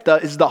at it,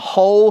 is the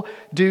whole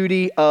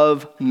duty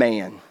of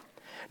man.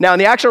 Now in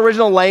the actual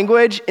original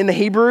language, in the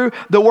Hebrew,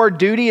 the word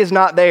duty is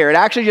not there. It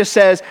actually just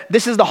says,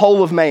 this is the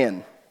whole of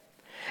man.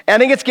 And I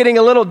think it's getting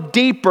a little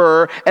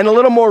deeper and a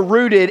little more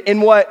rooted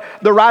in what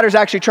the writer's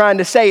actually trying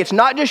to say. It's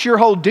not just your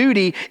whole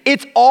duty,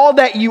 it's all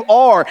that you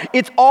are.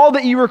 It's all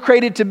that you were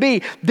created to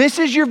be. This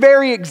is your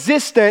very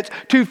existence,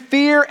 to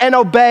fear and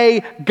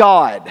obey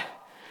God.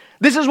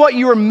 This is what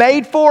you were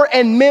made for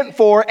and meant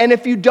for, and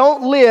if you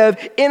don't live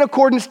in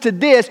accordance to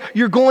this,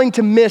 you're going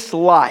to miss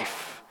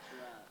life.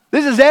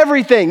 This is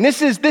everything.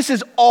 This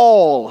is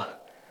all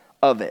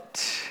of it.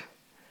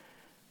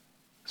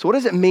 So what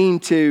does it mean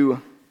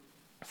to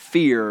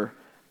fear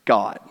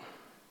God?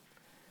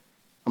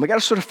 And we got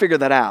to sort of figure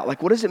that out.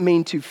 Like, what does it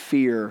mean to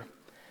fear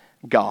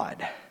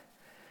God?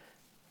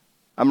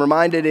 I'm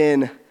reminded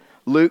in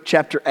Luke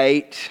chapter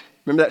 8,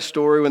 remember that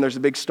story when there's a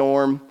big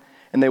storm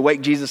and they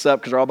wake Jesus up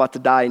because they're all about to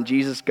die, and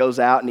Jesus goes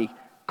out and he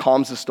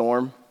calms the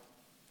storm.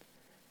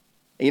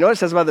 And you know what it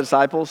says about the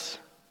disciples?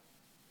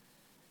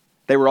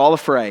 They were all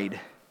afraid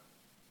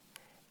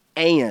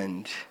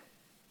and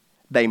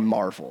they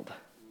marveled.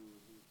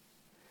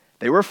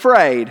 They were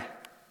afraid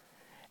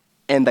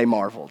and they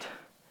marveled.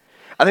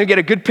 I think we get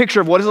a good picture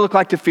of what does it look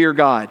like to fear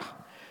God.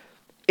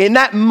 In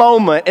that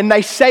moment, and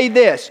they say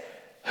this,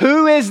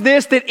 who is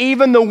this that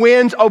even the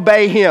winds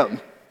obey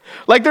him?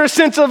 Like there's a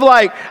sense of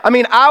like,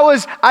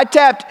 I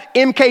tapped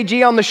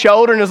MKG on the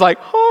shoulder and was like,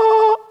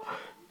 oh.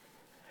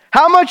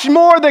 How much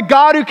more the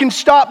God who can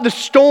stop the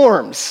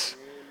storms?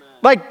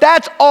 Like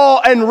that's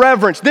awe and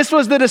reverence. This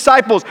was the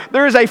disciples.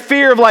 There is a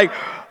fear of like,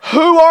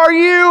 who are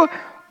you?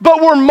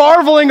 But we're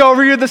marveling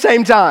over you at the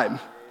same time.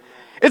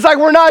 It's like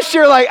we're not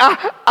sure, like,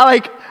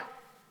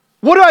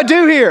 what do I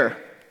do here?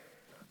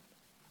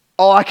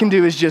 All I can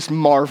do is just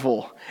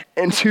marvel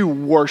and to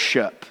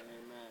worship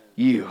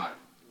you.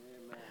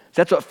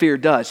 That's what fear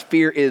does.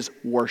 Fear is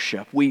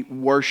worship. We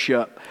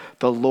worship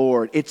the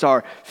Lord. It's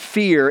our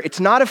fear.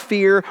 It's not a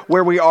fear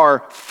where we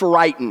are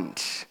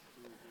frightened,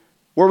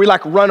 where we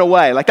like run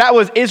away. Like that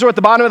was Israel at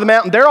the bottom of the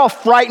mountain. They're all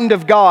frightened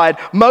of God.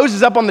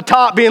 Moses up on the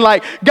top being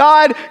like,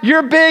 God,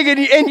 you're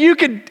big and you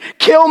could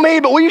kill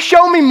me, but will you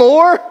show me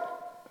more?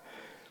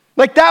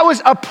 Like that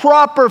was a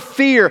proper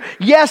fear.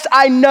 Yes,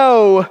 I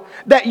know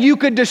that you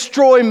could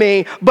destroy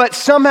me, but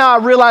somehow I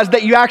realized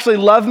that you actually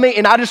love me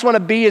and I just want to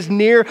be as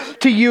near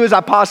to you as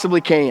I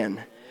possibly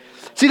can.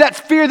 See, that's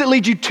fear that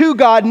leads you to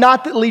God,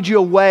 not that leads you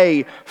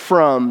away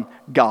from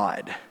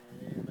God.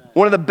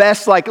 One of the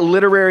best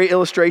literary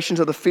illustrations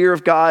of the fear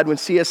of God when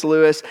C.S.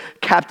 Lewis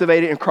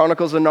captivated in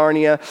Chronicles of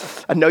Narnia.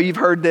 I know you've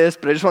heard this,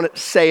 but I just want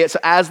to say it. So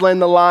Aslan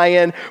the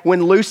lion,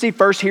 when Lucy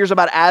first hears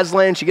about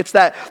Aslan, she gets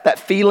that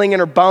feeling in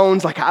her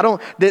bones,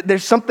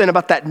 there's something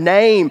about that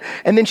name.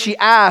 And then she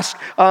asks,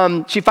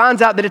 she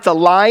finds out that it's a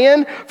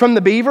lion from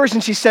the beavers,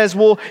 and she says,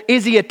 well,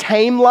 is he a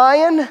tame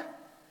lion?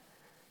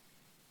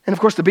 And of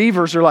course the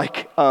beavers are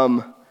like,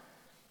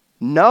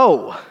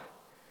 no,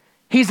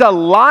 he's a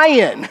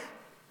lion.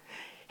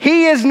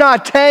 He is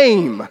not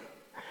tame.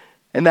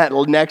 And that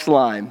next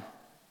line,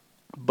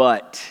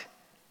 but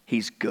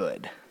he's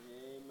good.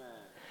 Amen.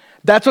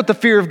 That's what the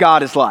fear of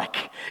God is like.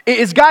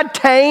 Is God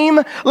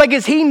tame? Like,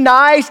 is he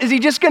nice? Is he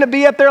just going to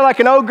be up there like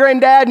an old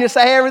granddad and just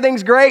say, hey,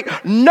 everything's great?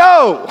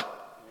 No. Amen.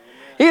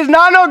 He is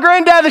not no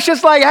granddad that's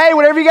just like, hey,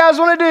 whatever you guys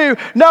want to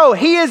do. No,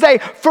 he is a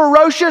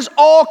ferocious,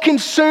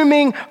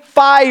 all-consuming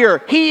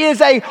fire. He is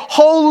a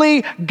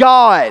holy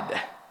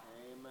God.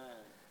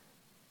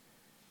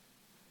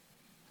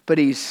 But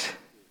he's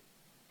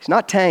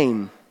not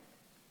tame,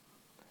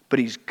 but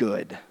he's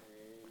good.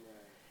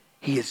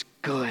 He is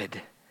good,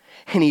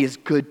 and he is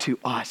good to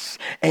us,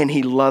 and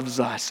he loves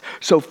us.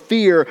 So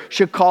fear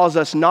should cause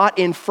us not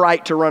in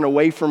fright to run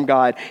away from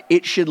God.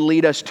 It should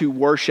lead us to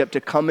worship,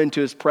 to come into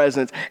his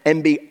presence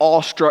and be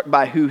awestruck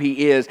by who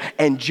he is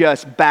and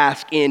just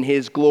bask in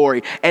his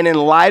glory. And in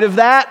light of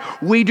that,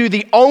 we do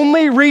the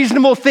only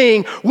reasonable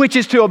thing, which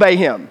is to obey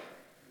him.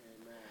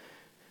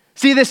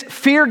 See, this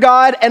fear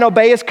God and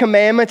obey his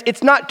commandments,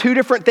 it's not two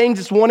different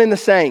things, it's one and the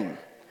same.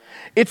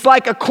 It's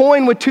like a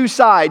coin with two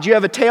sides. You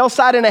have a tail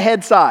side and a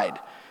head side.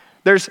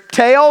 There's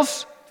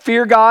tails,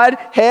 fear God,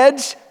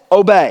 heads,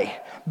 obey.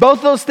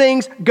 Both those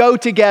things go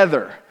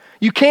together.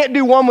 You can't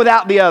do one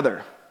without the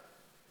other.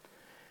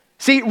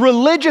 See,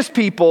 religious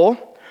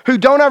people who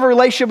don't have a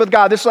relationship with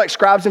God, this is like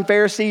scribes and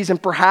Pharisees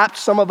and perhaps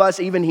some of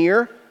us even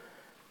here.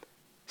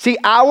 See,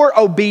 our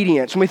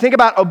obedience, when we think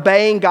about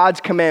obeying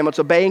God's commandments,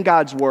 obeying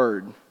God's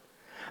word,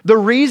 the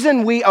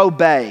reason we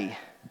obey,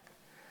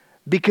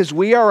 because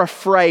we are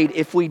afraid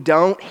if we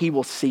don't, He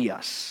will see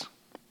us.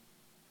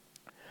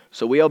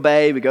 So we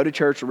obey, we go to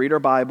church, we read our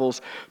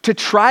Bibles to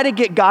try to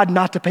get God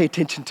not to pay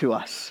attention to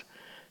us.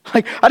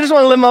 Like, I just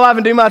want to live my life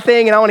and do my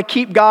thing, and I want to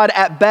keep God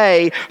at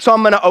bay, so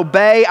I'm going to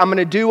obey, I'm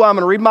going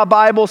to read my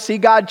Bible, see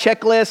God,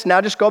 checklist,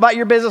 now just go about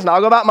your business, now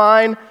I'll go about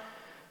mine.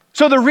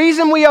 So the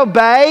reason we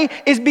obey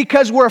is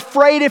because we're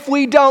afraid if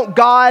we don't,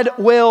 God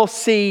will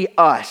see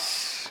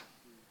us.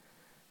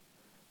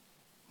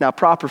 Now,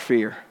 proper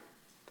fear,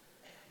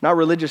 not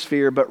religious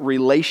fear, but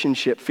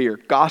relationship fear,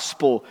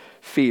 gospel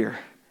fear,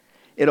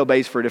 it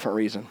obeys for a different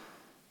reason.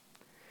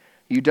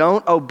 You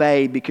don't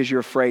obey because you're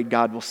afraid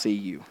God will see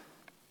you.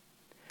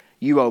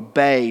 You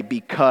obey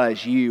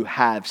because you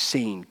have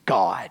seen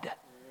God.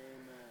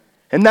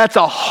 And that's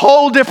a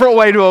whole different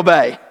way to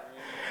obey.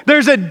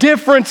 There's a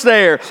difference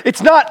there.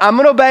 It's not, I'm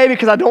going to obey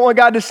because I don't want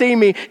God to see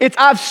me. It's,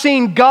 I've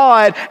seen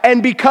God,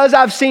 and because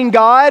I've seen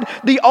God,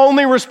 the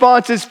only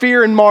response is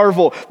fear and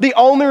marvel. The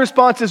only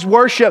response is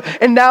worship.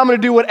 And now I'm going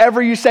to do whatever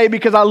you say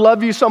because I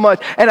love you so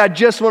much, and I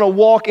just want to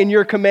walk in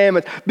your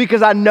commandments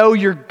because I know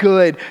you're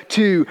good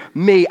to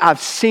me.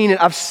 I've seen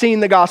it. I've seen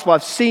the gospel.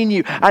 I've seen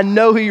you. I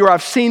know who you are.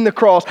 I've seen the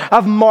cross.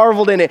 I've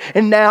marveled in it.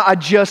 And now I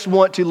just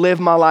want to live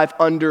my life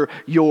under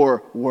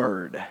your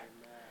word.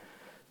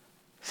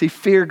 See,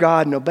 fear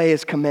God and obey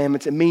His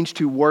commandments, it means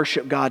to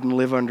worship God and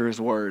live under His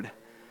word.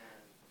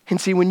 And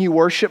see, when you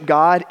worship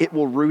God, it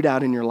will root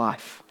out in your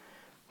life.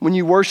 When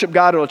you worship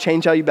God, it'll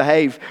change how you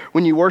behave.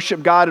 When you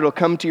worship God, it'll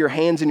come to your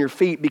hands and your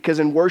feet, because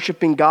in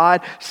worshiping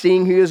God,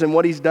 seeing who He is and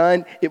what He's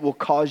done, it will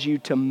cause you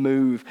to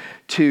move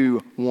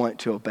to want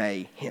to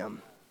obey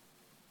Him.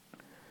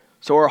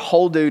 So our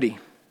whole duty,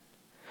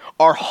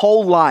 our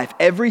whole life,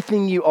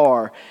 everything you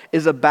are,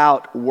 is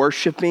about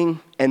worshiping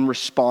and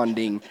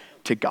responding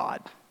to God.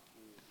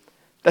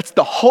 That's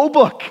the whole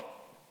book.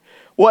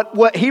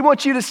 What He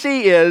wants you to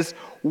see is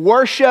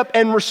worship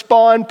and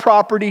respond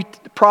properly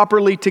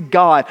to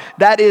God.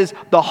 That is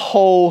the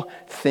whole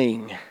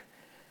thing.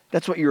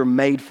 That's what you were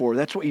made for.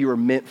 That's what you were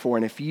meant for.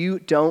 And if you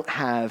don't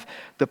have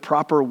the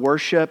proper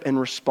worship and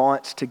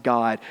response to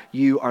God,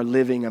 you are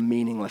living a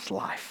meaningless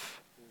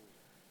life.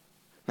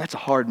 That's a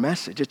hard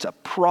message. It's a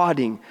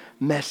prodding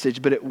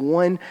message, but it's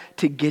one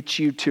to get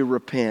you to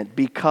repent,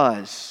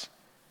 because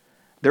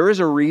there is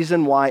a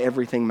reason why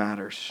everything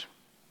matters.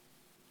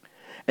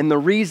 And the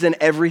reason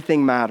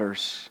everything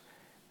matters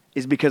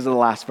is because of the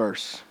last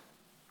verse.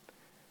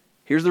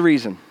 Here's the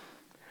reason.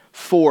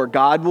 For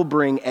God will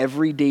bring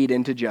every deed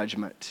into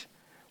judgment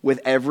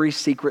with every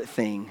secret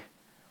thing,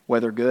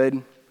 whether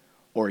good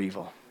or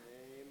evil.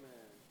 Amen.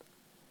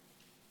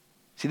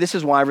 See, this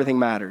is why everything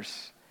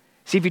matters.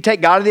 See, if you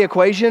take God out of the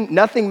equation,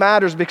 nothing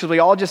matters, because we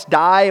all just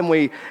die and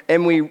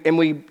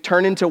we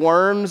turn into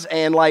worms,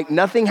 and like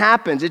nothing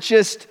happens. It's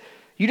just,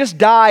 you just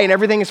die and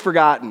everything is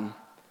forgotten.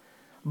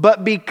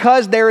 But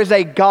because there is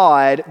a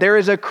God, there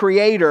is a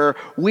creator,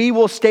 we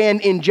will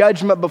stand in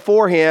judgment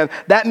before Him.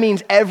 That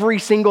means every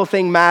single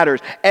thing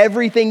matters.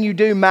 Everything you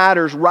do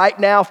matters right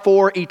now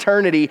for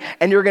eternity,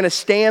 and you're going to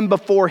stand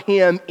before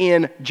Him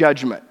in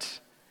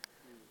judgment.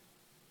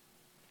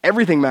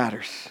 Everything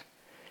matters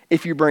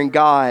if you bring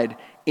God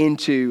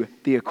into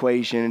the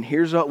equation. And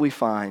here's what we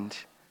find,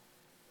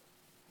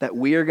 that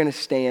we are going to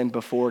stand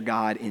before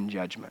God in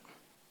judgment.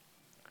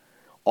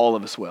 All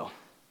of us will.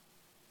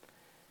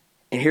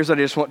 And here's what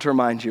I just want to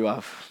remind you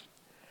of,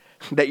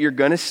 that you're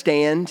going to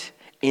stand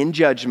in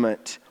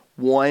judgment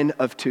one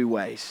of two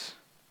ways.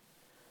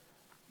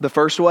 The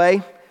first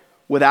way,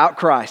 without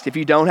Christ. If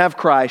you don't have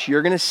Christ,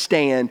 you're going to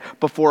stand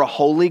before a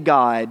holy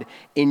God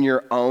in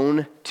your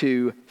own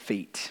 2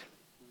 feet.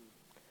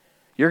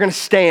 You're going to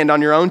stand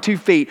on your own 2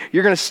 feet.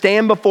 You're going to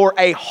stand before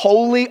a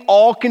holy,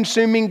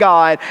 all-consuming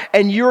God,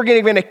 and you're going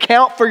to give an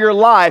account for your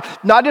life,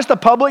 not just the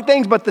public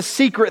things, but the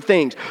secret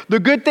things, the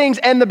good things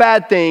and the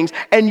bad things,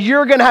 and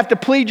you're going to have to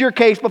plead your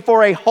case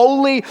before a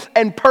holy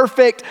and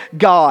perfect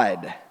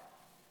God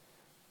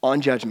on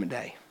Judgment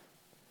Day.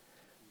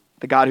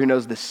 The God who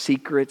knows the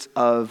secrets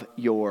of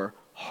your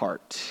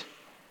heart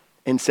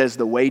and says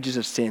the wages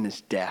of sin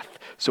is death.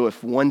 So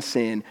if one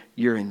sin,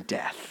 you're in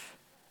death.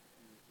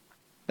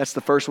 That's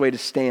the first way to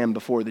stand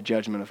before the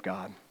judgment of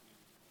God.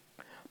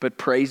 But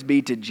praise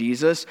be to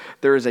Jesus,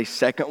 there is a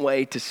second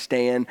way to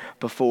stand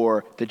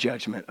before the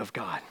judgment of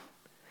God.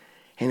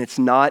 And it's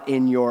not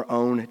in your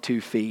own 2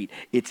 feet.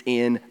 It's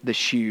in the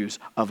shoes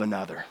of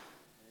another.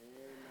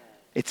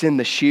 It's in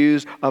the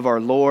shoes of our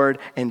Lord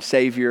and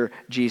Savior,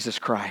 Jesus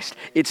Christ.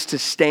 It's to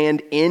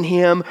stand in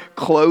Him,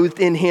 clothed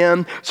in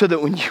Him, so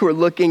that when you are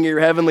looking at your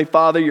Heavenly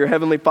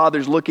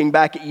Father's looking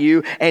back at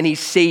you, and He's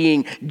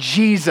seeing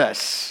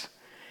Jesus.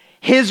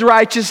 His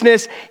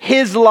righteousness,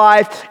 His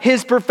life,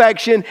 His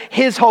perfection,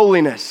 His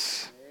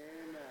holiness.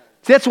 Amen.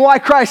 See, that's why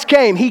Christ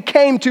came. He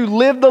came to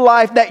live the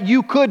life that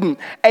you couldn't,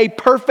 a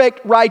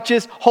perfect,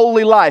 righteous,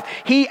 holy life.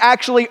 He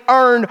actually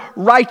earned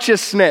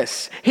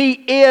righteousness. He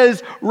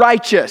is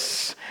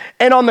righteous.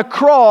 And on the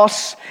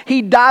cross,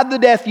 He died the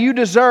death you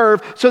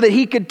deserve so that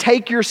He could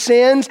take your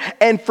sins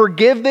and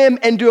forgive them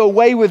and do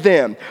away with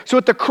them. So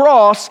at the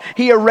cross,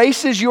 He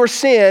erases your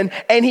sin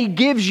and He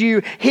gives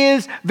you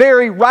His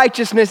very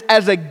righteousness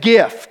as a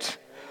gift.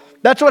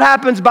 That's what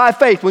happens by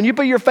faith. When you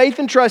put your faith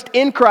and trust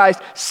in Christ,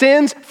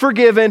 sins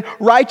forgiven,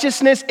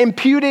 righteousness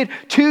imputed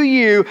to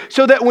you,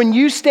 so that when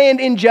you stand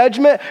in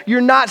judgment, you're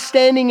not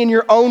standing in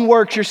your own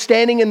works, you're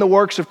standing in the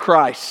works of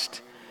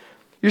Christ.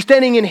 You're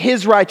standing in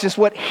His righteousness,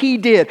 what He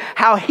did,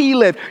 how He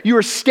lived. You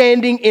are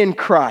standing in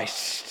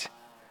Christ.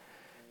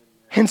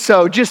 And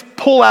so just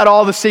pull out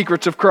all the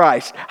secrets of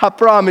Christ. I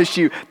promise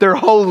you, they're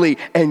holy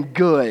and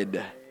good.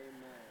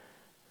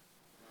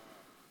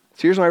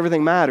 So here's why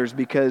everything matters,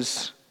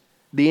 because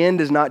the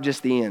end is not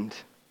just the end.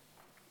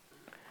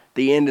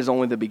 The end is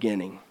only the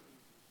beginning.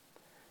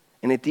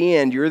 And at the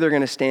end, you're either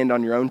going to stand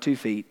on your own 2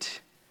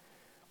 feet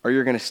or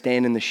you're going to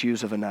stand in the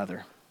shoes of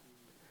another.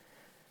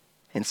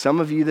 And some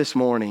of you this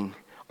morning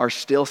are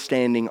still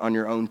standing on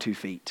your own 2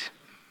 feet.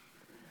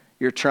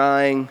 You're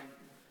trying,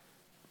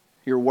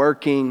 you're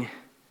working,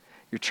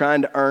 you're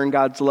trying to earn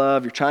God's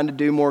love, you're trying to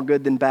do more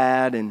good than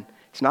bad, and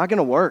it's not going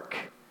to work.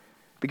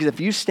 Because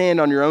if you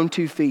stand on your own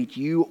 2 feet,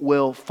 you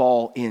will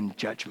fall in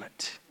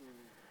judgment.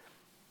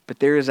 But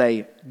there is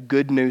a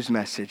good news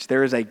message.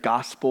 There is a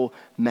gospel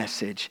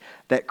message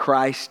that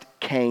Christ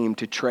came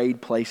to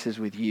trade places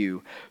with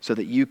you so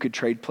that you could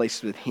trade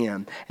places with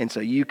Him. And so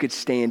you could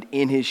stand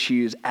in His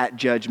shoes at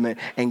judgment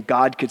and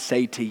God could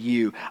say to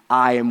you,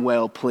 I am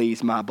well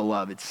pleased, my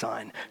beloved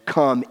Son.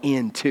 Come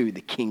into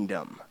the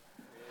kingdom.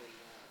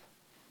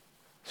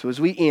 So as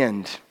we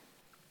end,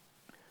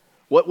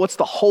 what's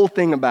the whole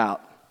thing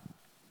about?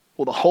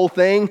 Well, the whole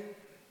thing,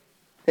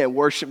 and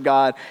worship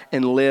God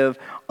and live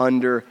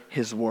under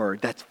His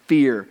word. That's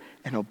fear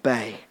and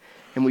obey.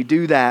 And we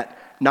do that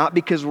not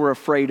because we're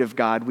afraid of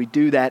God. We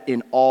do that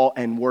in awe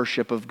and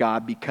worship of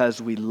God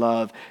because we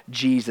love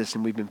Jesus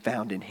and we've been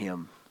found in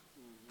Him.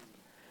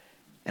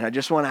 And I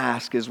just want to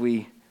ask, as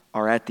we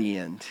are at the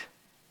end,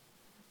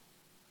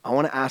 I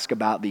want to ask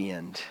about the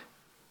end.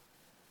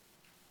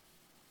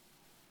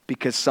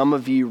 Because some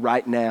of you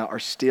right now are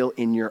still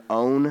in your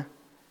own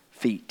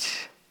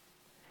feet.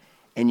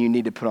 And you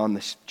need to put on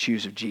the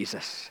shoes of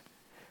Jesus.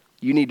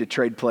 You need to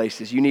trade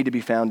places. You need to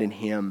be found in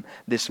Him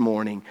this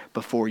morning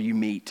before you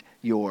meet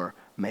your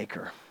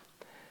Maker.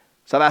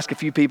 So I've asked a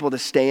few people to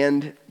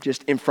stand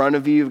just in front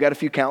of you. We've got a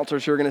few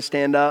counselors who are going to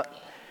stand up.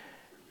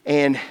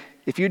 And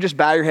if you just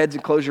bow your heads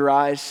and close your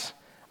eyes,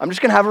 I'm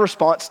just going to have a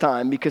response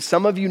time because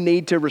some of you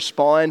need to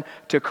respond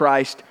to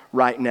Christ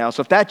right now.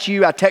 So if that's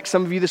you, I text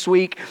some of you this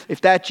week.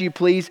 If that's you,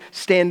 please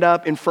stand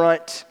up in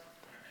front.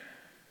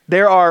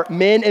 There are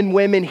men and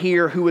women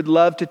here who would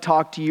love to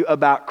talk to you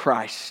about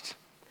Christ.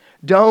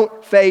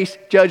 Don't face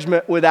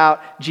judgment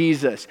without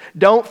Jesus.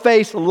 Don't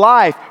face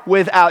life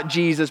without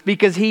Jesus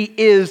because He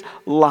is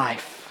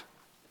life.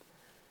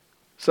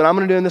 So what I'm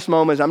going to do in this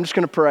moment is I'm just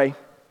going to pray.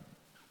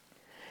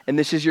 And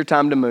this is your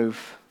time to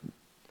move.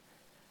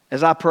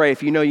 As I pray,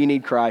 if you know you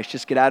need Christ,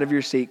 just get out of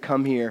your seat,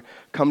 come here,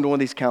 come to one of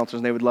these counselors,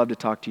 and they would love to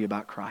talk to you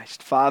about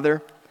Christ.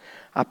 Father,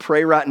 I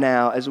pray right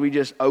now as we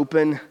just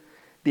open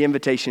the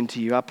invitation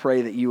to you. I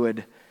pray that you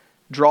would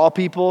draw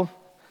people.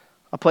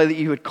 I pray that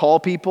you would call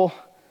people.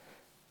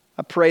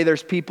 I pray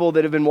there's people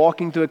that have been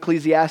walking through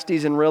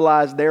Ecclesiastes and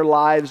realize their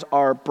lives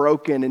are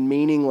broken and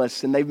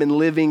meaningless and they've been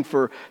living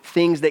for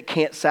things that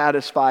can't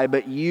satisfy,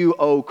 but you,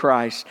 oh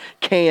Christ,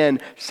 can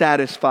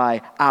satisfy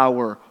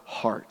our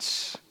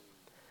hearts.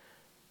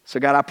 So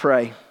God, I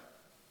pray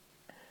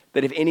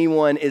that if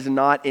anyone is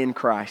not in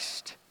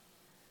Christ,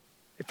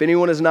 if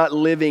anyone is not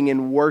living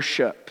in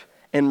worship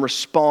and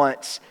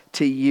response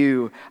to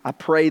you, I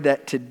pray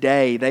that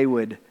today they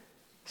would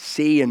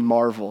see and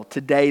marvel.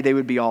 Today they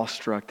would be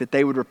awestruck, that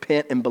they would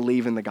repent and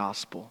believe in the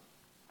gospel.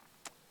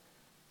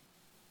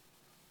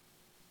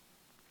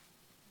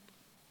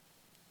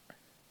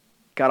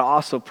 God, I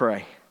also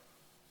pray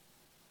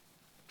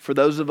for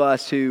those of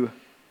us who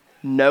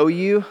know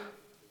you,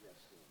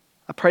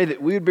 I pray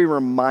that we would be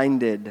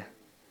reminded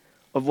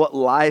of what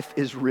life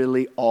is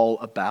really all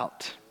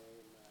about.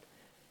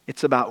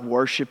 It's about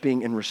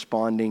worshiping and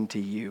responding to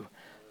you,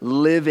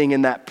 living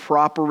in that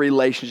proper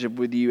relationship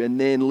with you, and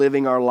then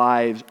living our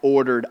lives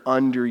ordered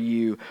under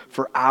you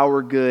for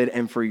our good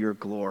and for your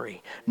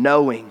glory.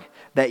 Knowing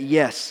that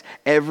yes,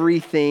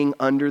 everything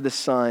under the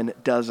sun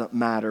doesn't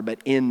matter, but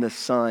in the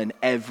Son,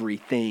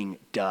 everything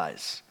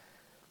does.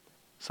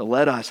 So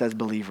let us as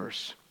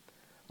believers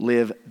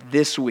live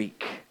this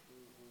week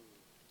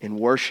in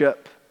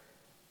worship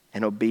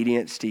and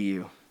obedience to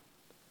you,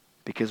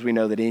 because we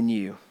know that in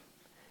you,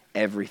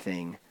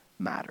 everything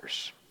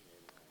matters.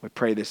 We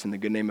pray this in the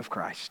good name of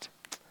Christ.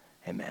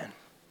 Amen.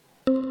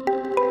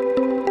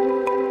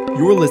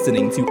 You're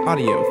listening to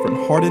audio from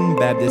Hardin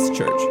Baptist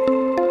Church.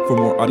 For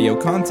more audio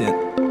content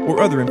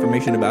or other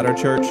information about our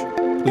church,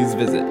 please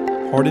visit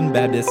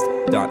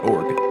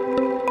hardinbaptist.org.